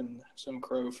 even some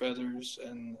crow feathers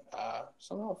and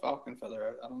somehow a falcon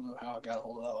feather. I don't know how I got a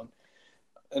hold of that one.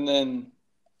 And then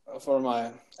for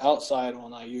my outside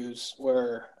one, I use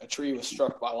where a tree was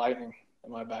struck by lightning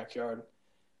in my backyard.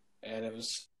 And it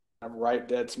was right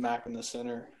dead smack in the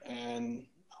center. And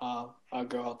I'll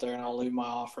go out there and I'll leave my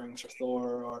offerings for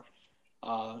Thor or,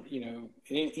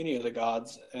 any of the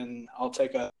gods. And I'll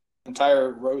take a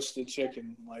entire roasted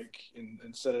chicken,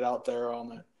 and set it out there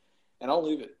and I'll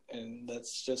leave it. And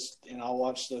that's just, I'll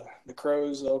watch the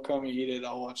crows, they'll come and eat it.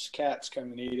 I'll watch the cats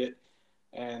come and eat it.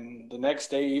 And the next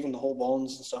day, even the whole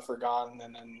bones and stuff are gone.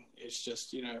 And then it's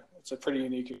just, it's a pretty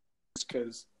unique experience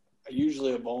because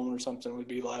usually a bone or something would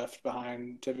be left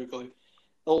behind. Typically,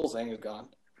 the whole thing is gone.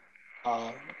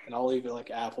 And I'll leave it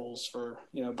like apples for,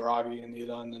 Bragi and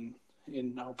Nida, and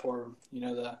then I'll pour,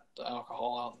 the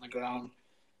alcohol out in the ground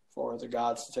for the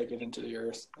gods to take it into the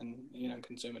earth and,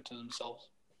 consume it to themselves.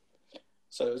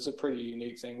 So it's a pretty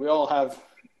unique thing. We all have,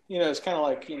 it's kind of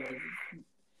like,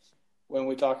 when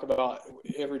we talk about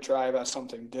every tribe has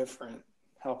something different,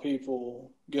 how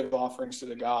people give offerings to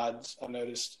the gods. I've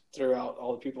noticed throughout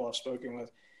all the people I've spoken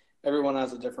with, everyone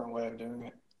has a different way of doing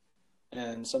it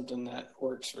and something that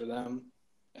works for them.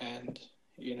 And,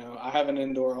 I have an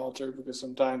indoor altar because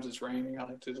sometimes it's raining. I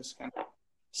like to just kind of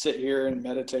sit here and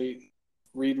meditate,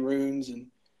 read runes and,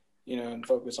 and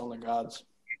focus on the gods.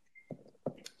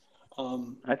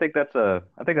 I think that's a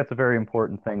very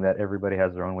important thing that everybody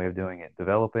has their own way of doing it.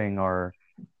 Developing our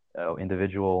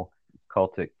individual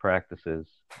cultic practices,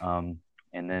 and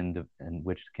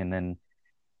which can then,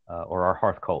 or our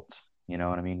hearth cults. You know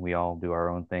what I mean? We all do our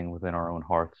own thing within our own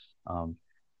hearths.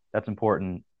 That's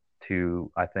important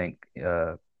to, I think,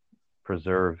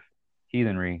 preserve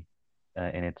heathenry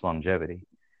in its longevity.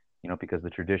 Because the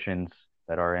traditions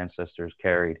that our ancestors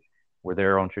carried were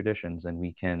their own traditions, and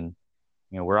we can.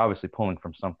 We're obviously pulling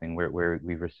from something where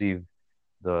we've received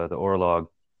the orlog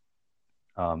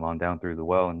on down through the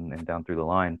well and down through the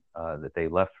line that they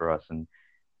left for us, and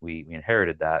we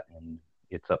inherited that, and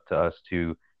it's up to us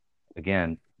to,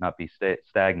 again, not be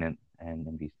stagnant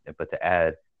but to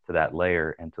add to that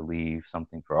layer and to leave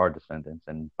something for our descendants.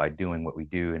 And by doing what we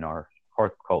do in our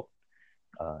hearth cult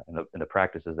and the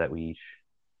practices that we each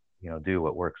do,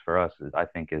 what works for us, I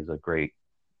think is a great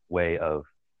way of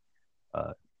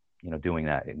doing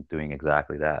that and doing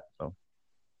exactly that. So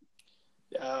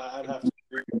yeah, I'd have to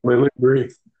Completely agree.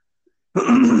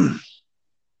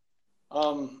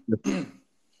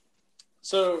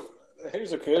 So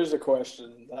here's a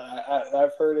question.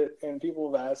 I've heard it, and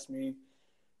people have asked me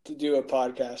to do a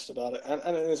podcast about it,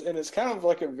 and it's kind of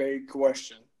like a vague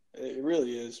question. It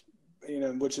really is,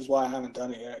 which is why I haven't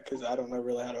done it yet, because I don't know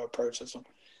really how to approach this one.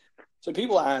 So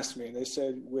people asked me, they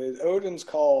said, with Odin's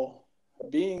call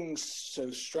being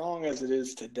so strong as it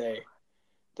is today,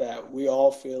 that we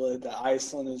all feel it, that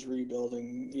Iceland is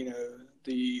rebuilding,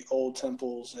 the old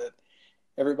temples, that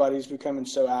everybody's becoming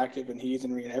so active in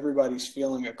heathenry and everybody's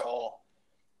feeling a call.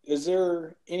 Is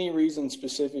there any reason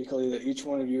specifically that each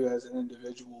one of you as an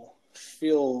individual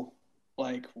feel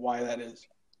like why that is?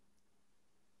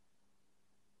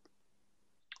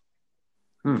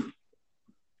 It's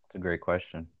a great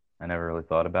question. I never really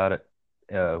thought about it.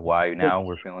 Why now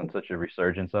we're feeling such a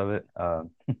resurgence of it.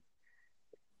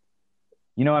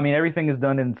 Everything is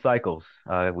done in cycles.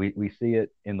 We see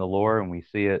it in the lore, and we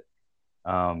see it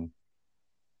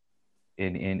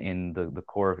in the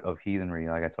core of heathenry.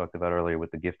 Like I talked about earlier with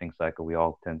the gifting cycle, we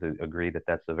all tend to agree that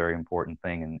that's a very important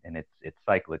thing, and it's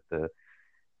cyclic. The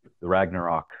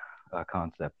Ragnarok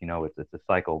concept, it's a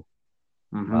cycle,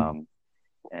 and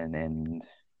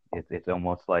it's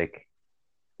almost like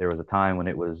there was a time when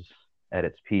it was at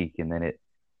its peak, and then it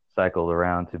cycled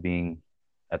around to being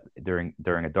during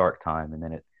a dark time, and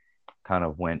then it kind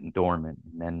of went dormant,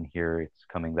 and then here it's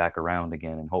coming back around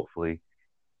again, and hopefully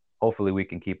we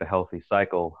can keep a healthy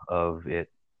cycle of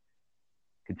it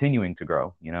continuing to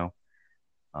grow.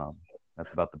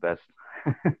 That's about the best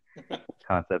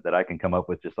concept that I can come up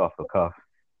with just off the cuff.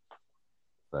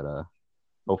 But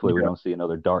hopefully we don't see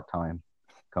another dark time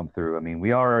come through. I mean,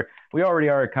 we already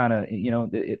are kind of,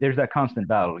 there's that constant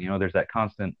battle. There's that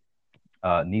constant.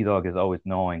 Nidhogg is always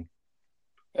gnawing,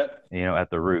 Yep. at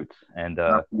the roots, and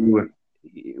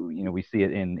we see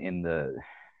it in the,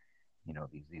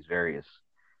 these various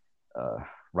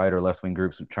right or left wing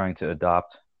groups trying to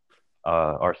adopt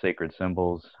our sacred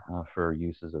symbols for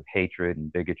uses of hatred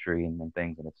and bigotry and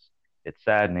things, and it's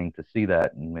saddening to see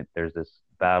that. And there's this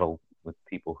battle with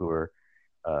people who are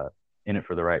in it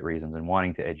for the right reasons and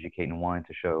wanting to educate and wanting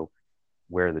to show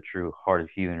where the true heart of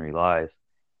heathenry lies.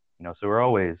 So we're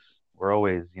always,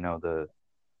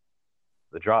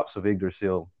 the drops of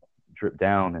Yggdrasil drip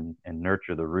down and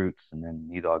nurture the roots, and then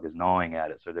Nidhogg is gnawing at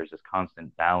it. So there's this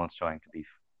constant balance trying to be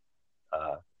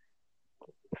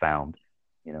found.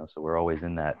 So we're always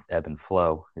in that ebb and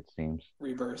flow, it seems.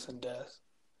 Rebirth and death.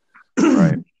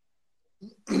 Right.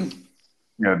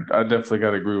 Yeah, I definitely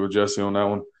got to agree with Jesse on that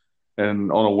one.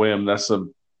 And on a whim, that's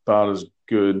about as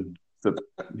good.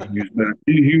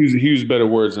 He used better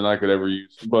words than I could ever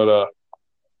use. But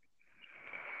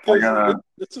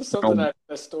this was something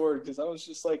I stored because I was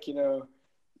just like,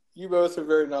 you both are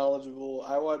very knowledgeable.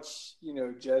 I watch,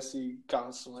 Jesse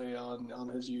constantly on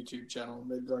his YouTube channel,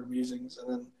 Midgard Musings, and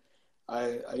then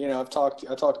I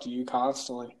talked to you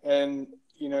constantly, and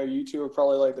you two are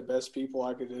probably like the best people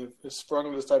I could have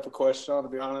sprung this type of question on, to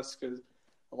be honest, because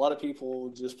a lot of people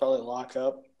would just probably lock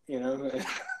up,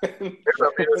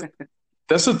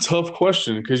 That's a tough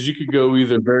question because you could go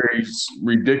either very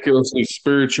ridiculously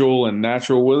spiritual and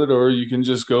natural with it, or you can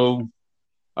just go.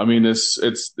 I mean, it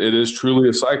is truly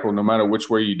a cycle, no matter which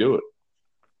way you do it.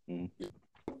 And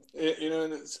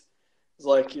it's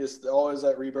like it's always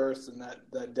that rebirth and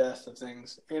that death of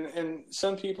things. And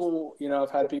some people,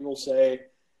 I've had people say,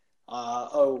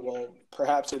 "Oh, well,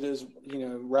 perhaps it is,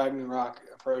 Ragnarok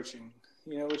approaching,"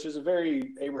 which is a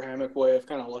very Abrahamic way of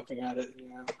kind of looking at it,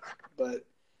 but.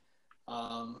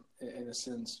 In a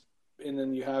sense. And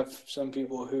then you have some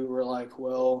people who were like,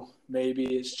 well,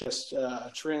 maybe it's just a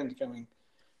trend coming,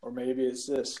 or maybe it's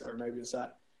this, or maybe it's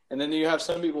that. And then you have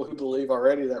some people who believe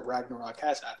already that Ragnarok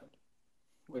has happened.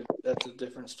 That's a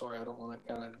different story. I don't want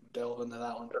to kind of delve into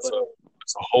that one. That's a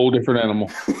whole different animal.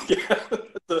 Yeah,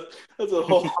 that's a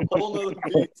whole other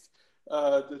beast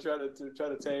to try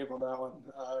to tame on that one.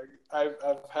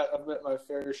 I've met my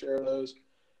fair share of those,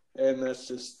 and that's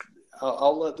just.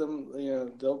 I'll let them,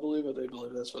 they'll believe what they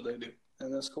believe. That's what they do.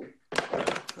 And that's cool.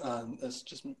 That's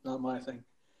just not my thing.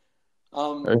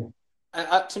 To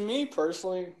me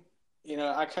personally,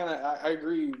 I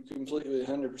agree completely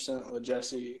 100% with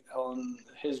Jesse on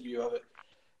his view of it.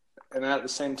 And at the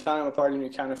same time, a part of me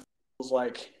kind of feels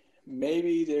like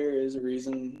maybe there is a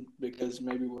reason, because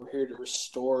maybe we're here to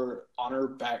restore honor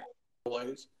back to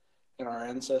ways in our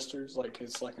ancestors. Like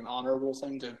it's like an honorable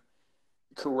thing to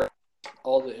correct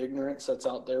all the ignorance that's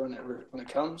out there when it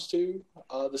comes to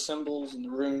the symbols and the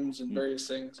runes and various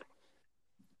things,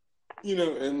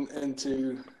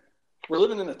 and we're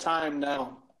living in a time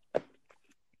now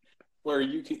where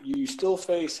you still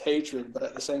face hatred, but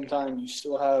at the same time you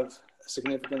still have a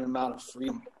significant amount of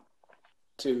freedom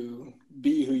to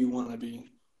be who you want to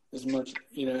be, as much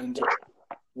and to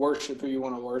worship who you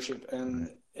want to worship,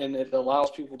 and it allows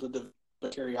people to develop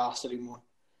curiosity more.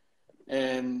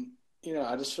 And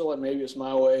I just feel like maybe it's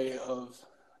my way of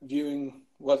viewing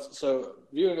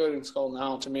Odin's Skull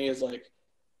now to me is like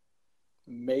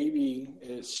maybe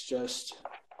it's just,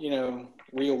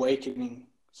 reawakening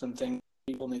some things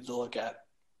people need to look at,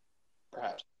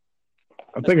 perhaps.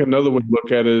 I think another way to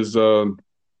look at it is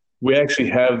we actually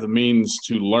have the means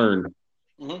to learn.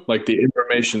 Mm-hmm. Like the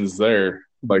information's there,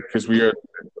 like because we are,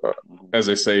 as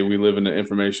I say, we live in the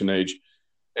information age,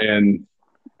 and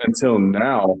until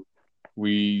now.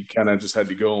 We kind of just had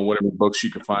to go on whatever books you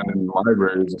could find in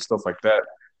libraries and stuff like that.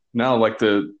 Now, like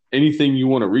anything you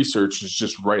want to research is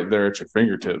just right there at your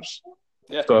fingertips.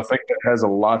 Yeah. So I think that has a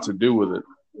lot to do with it.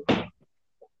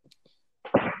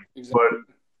 Exactly. But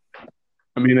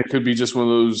I mean, it could be just one of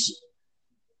those.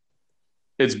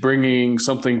 It's bringing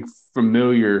something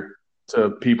familiar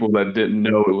to people that didn't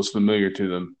know it was familiar to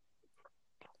them.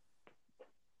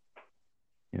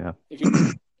 Yeah.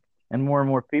 And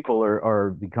more people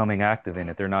are becoming active in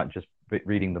it. They're not just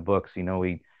reading the books.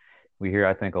 We hear,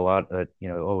 I think, a lot that,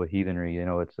 heathenry,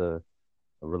 it's a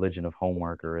religion of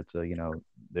homework, or it's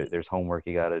there's homework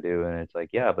you got to do. And it's like,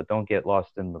 yeah, but don't get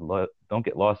lost in the lore. Don't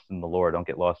get lost in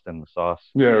the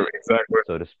sauce. Yeah, exactly.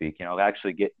 So to speak,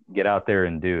 actually get out there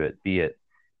and do it, be it,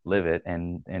 live it.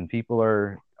 And people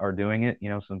are doing it.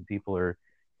 Some people are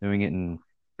doing it in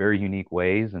very unique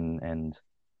ways, and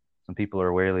some people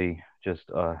are really just,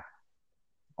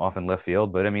 off in left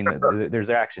field, but I mean, there's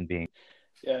action being.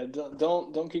 Yeah,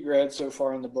 don't keep your head so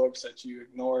far in the books that you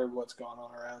ignore what's going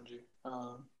on around you,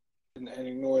 and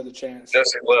ignore the chance.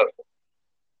 Jesse left.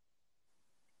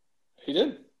 He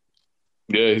did.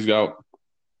 Yeah, he's out.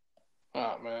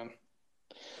 Oh man.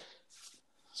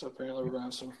 So apparently we're going to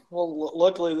have some. Well,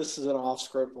 luckily this is an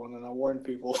off-script one, and I warned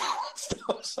people. So,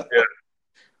 Yeah.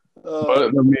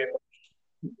 But uh,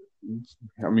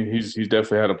 he's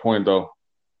definitely had a point though.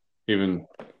 Even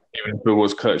if it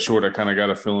was cut short, I kind of got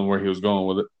a feeling where he was going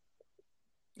with it.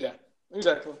 yeah,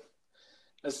 exactly.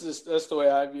 That's the way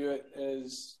I view it.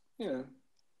 Is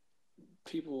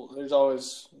people. There's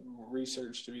always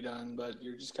research to be done, but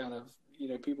you're just kind of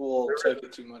people will take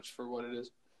it too much for what it is.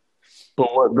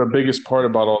 But what the biggest part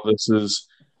about all this is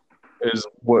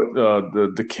what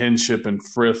the kinship and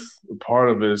frith part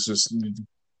of it is just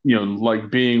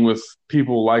like being with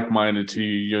people like-minded to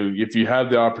you. If you have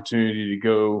the opportunity to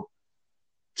go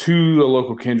to a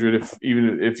local kindred,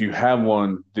 even if you have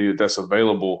one that's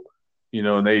available,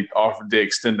 and they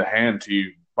extend a hand to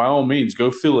you, by all means,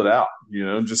 go fill it out.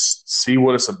 Just see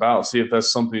what it's about. See if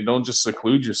that's something. Don't just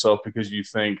seclude yourself because you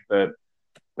think that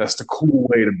that's the cool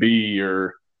way to be,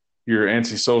 or you're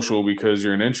antisocial because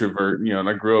you're an introvert. And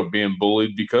I grew up being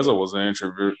bullied because I was an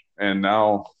introvert, and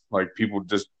now like people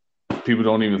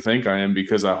don't even think I am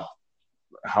because of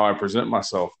how I present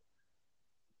myself,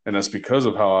 and that's because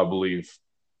of how I believe.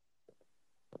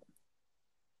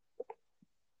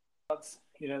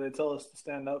 They tell us to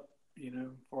stand up,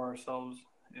 for ourselves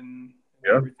and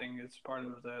Yeah. everything. It's part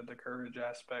of the courage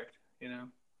aspect,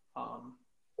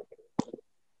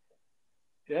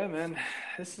 Yeah, man,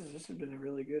 this has been a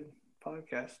really good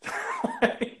podcast.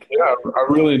 Yeah, I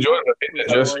really enjoyed it. We've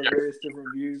had a lot of various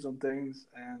different views on things,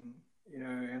 and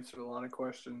answered a lot of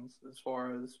questions as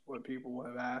far as what people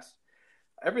have asked.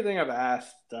 Everything I've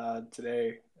asked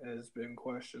today has been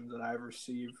questions that I've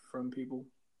received from people,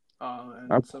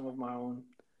 and some of my own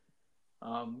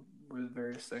with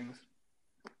various things.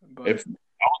 But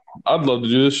I'd love to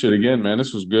do this shit again, man.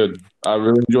 This was good. I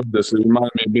really enjoyed this. It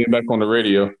reminded me of being back on the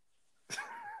radio.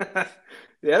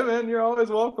 Yeah, man, you're always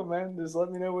welcome, man. Just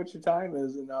let me know what your time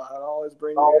is, and I'll always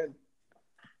bring you in.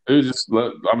 Dude,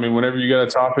 whenever you got a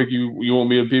topic you want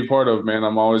me to be a part of, man,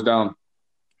 I'm always down.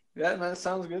 Yeah, man,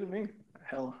 sounds good to me.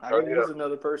 Hell, I could use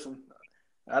another person.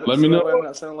 Let me know. I'm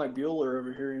not sounding like Bueller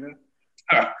over here,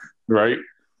 Right.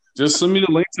 Just send me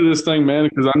the link to this thing, man,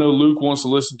 because I know Luke wants to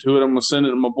listen to it. I'm gonna send it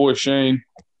to my boy Shane.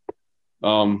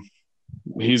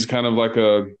 He's kind of like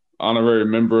a honorary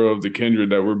member of the kindred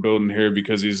that we're building here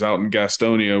because he's out in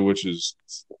Gastonia, which is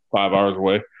 5 hours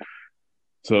away.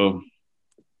 So,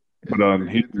 but drive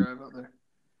out there.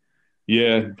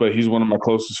 Yeah, but he's one of my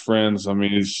closest friends. I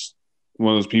mean, he's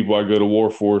one of those people I go to war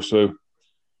for. So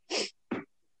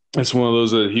it's one of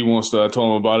those that he wants to. I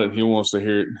told him about it. He wants to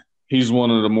hear it. He's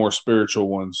one of the more spiritual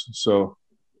ones. So,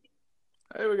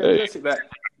 hey, we got Jesse back.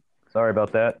 Sorry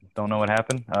about that. Don't know what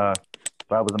happened. That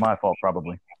was my fault,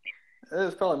 probably. It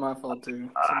was probably my fault too.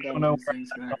 I don't know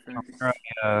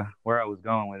where I was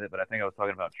going with it, but I think I was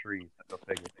talking about trees. Go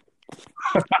figure.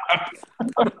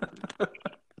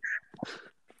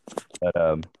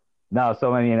 But no.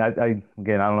 So I mean, I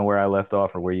again, I don't know where I left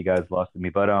off or where you guys lost me.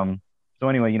 But so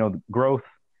anyway, growth.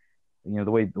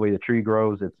 The way the tree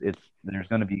grows, it's there's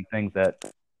going to be things that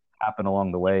happen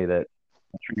along the way that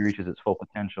the tree reaches its full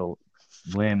potential.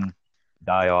 Limbs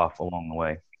die off along the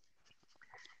way.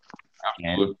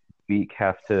 And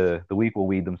the weak will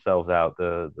weed themselves out.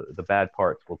 The bad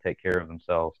parts will take care of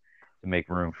themselves to make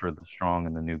room for the strong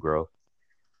and the new growth,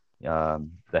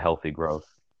 the healthy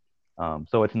growth.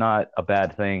 So it's not a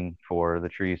bad thing for the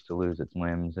trees to lose its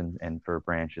limbs and for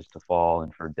branches to fall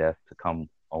and for death to come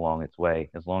along its way.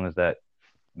 As long as that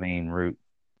main root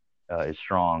is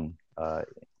strong,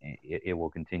 it will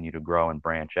continue to grow and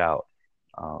branch out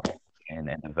and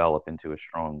develop into a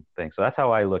strong thing. So that's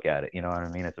how I look at it. You know what I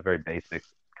mean? It's a very basic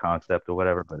concept or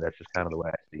whatever, but that's just kind of the way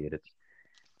I see it.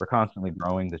 We're constantly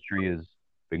growing. The tree has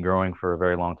been growing for a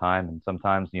very long time, and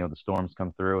sometimes the storms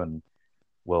come through and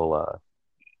will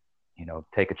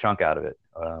take a chunk out of it,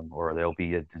 or there'll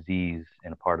be a disease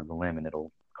in a part of the limb and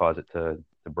it'll cause it to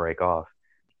break off.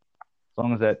 As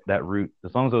long as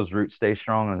as long as those roots stay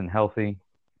strong and healthy,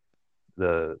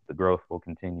 the growth will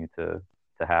continue to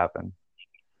happen.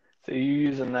 So you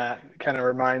using that kind of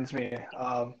reminds me,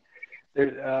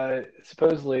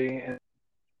 supposedly in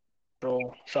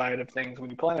the side of things,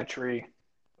 when you plant a tree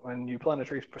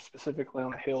specifically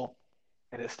on a hill,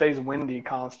 and it stays windy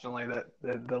constantly, that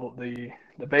the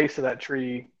base of that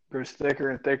tree grows thicker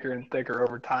and thicker and thicker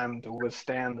over time to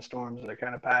withstand the storms that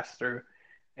kind of pass through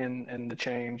and the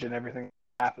change and everything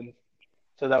that happens.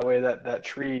 So that way that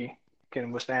tree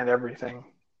can withstand everything,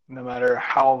 no matter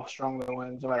how strong the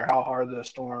winds, no matter how hard the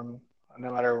storm,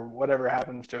 no matter whatever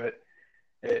happens to it,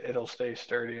 it'll stay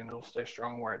sturdy and it'll stay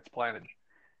strong where it's planted.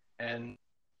 And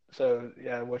so,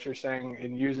 yeah, what you're saying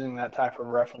in using that type of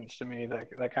reference to me,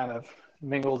 that kind of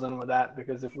mingles in with that,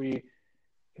 because if we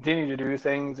continue to do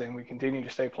things and we continue to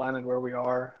stay planted where we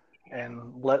are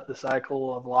and let the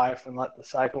cycle of life and let the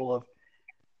cycle of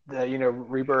the,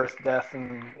 rebirth, death,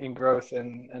 and growth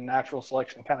and natural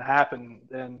selection kind of happen,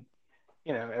 then,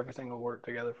 everything will work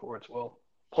together for its will.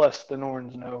 Plus, the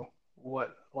Norns know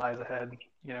what lies ahead,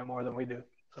 more than we do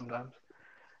sometimes.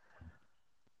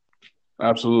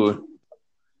 Absolutely.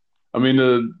 I mean,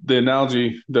 the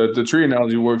analogy, the tree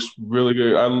analogy works really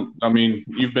good. I mean,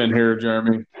 you've been here,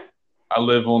 Jeremy. I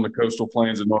live on the coastal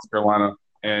plains of North Carolina,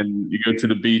 and you go to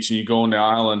the beach and you go on the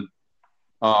island.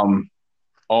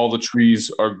 All the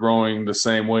trees are growing the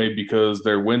same way because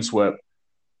they're windswept,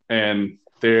 and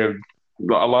a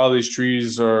lot of these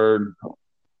trees are,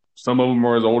 some of them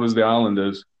are as old as the island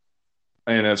is,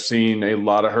 and have seen a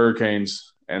lot of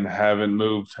hurricanes and haven't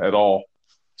moved at all.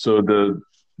 So the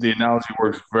analogy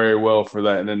works very well for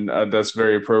that, and then that's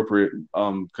very appropriate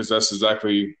because that's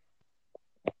exactly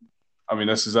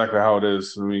how it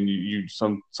is. I mean,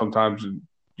 sometimes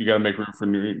you got to make room for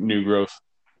new growth.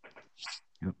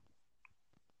 Yep.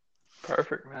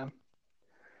 Perfect, man.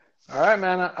 All right,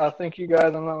 man. I think you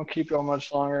guys, I'm not going to keep you all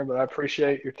much longer, but I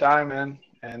appreciate your time, man.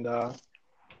 And, I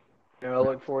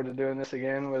look forward to doing this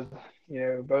again with,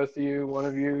 both of you, one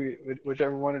of you,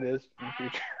 whichever one it is in the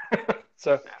future.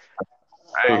 So,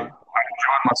 hey, I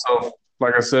enjoyed myself.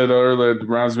 Like I said earlier, it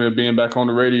reminds me of being back on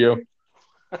the radio.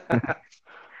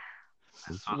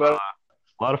 This was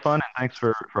a lot of fun, and thanks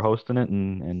for hosting it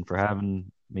and for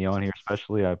having me on here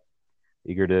especially. I'm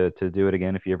eager to do it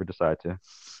again if you ever decide to.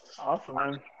 Awesome,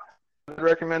 man. I'd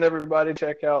recommend everybody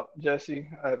check out Jesse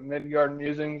at Midgard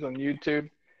Musings on YouTube.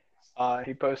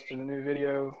 He posted a new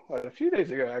video a few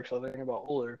days ago, actually, I think about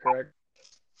Uller, correct?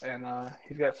 And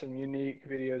he's got some unique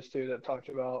videos, too, that talked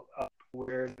about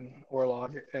Weird and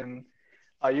Orlog. And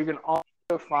you can also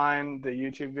find the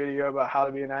YouTube video about how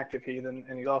to be an active heathen,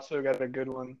 and he's also got a good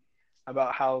one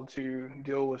about how to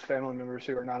deal with family members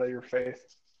who are not of your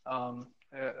faith.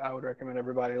 I would recommend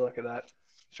everybody look at that.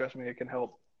 Trust me, it can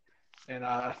help. And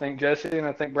I thank Jesse and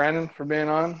I thank Brandon for being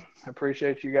on. I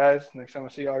appreciate you guys. Next time I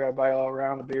see y'all, I got to buy y'all a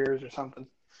round of beers or something.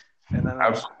 And then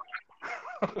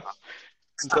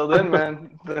until then,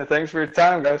 man, thanks for your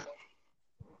time, guys.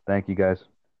 Thank you, guys.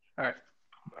 All right.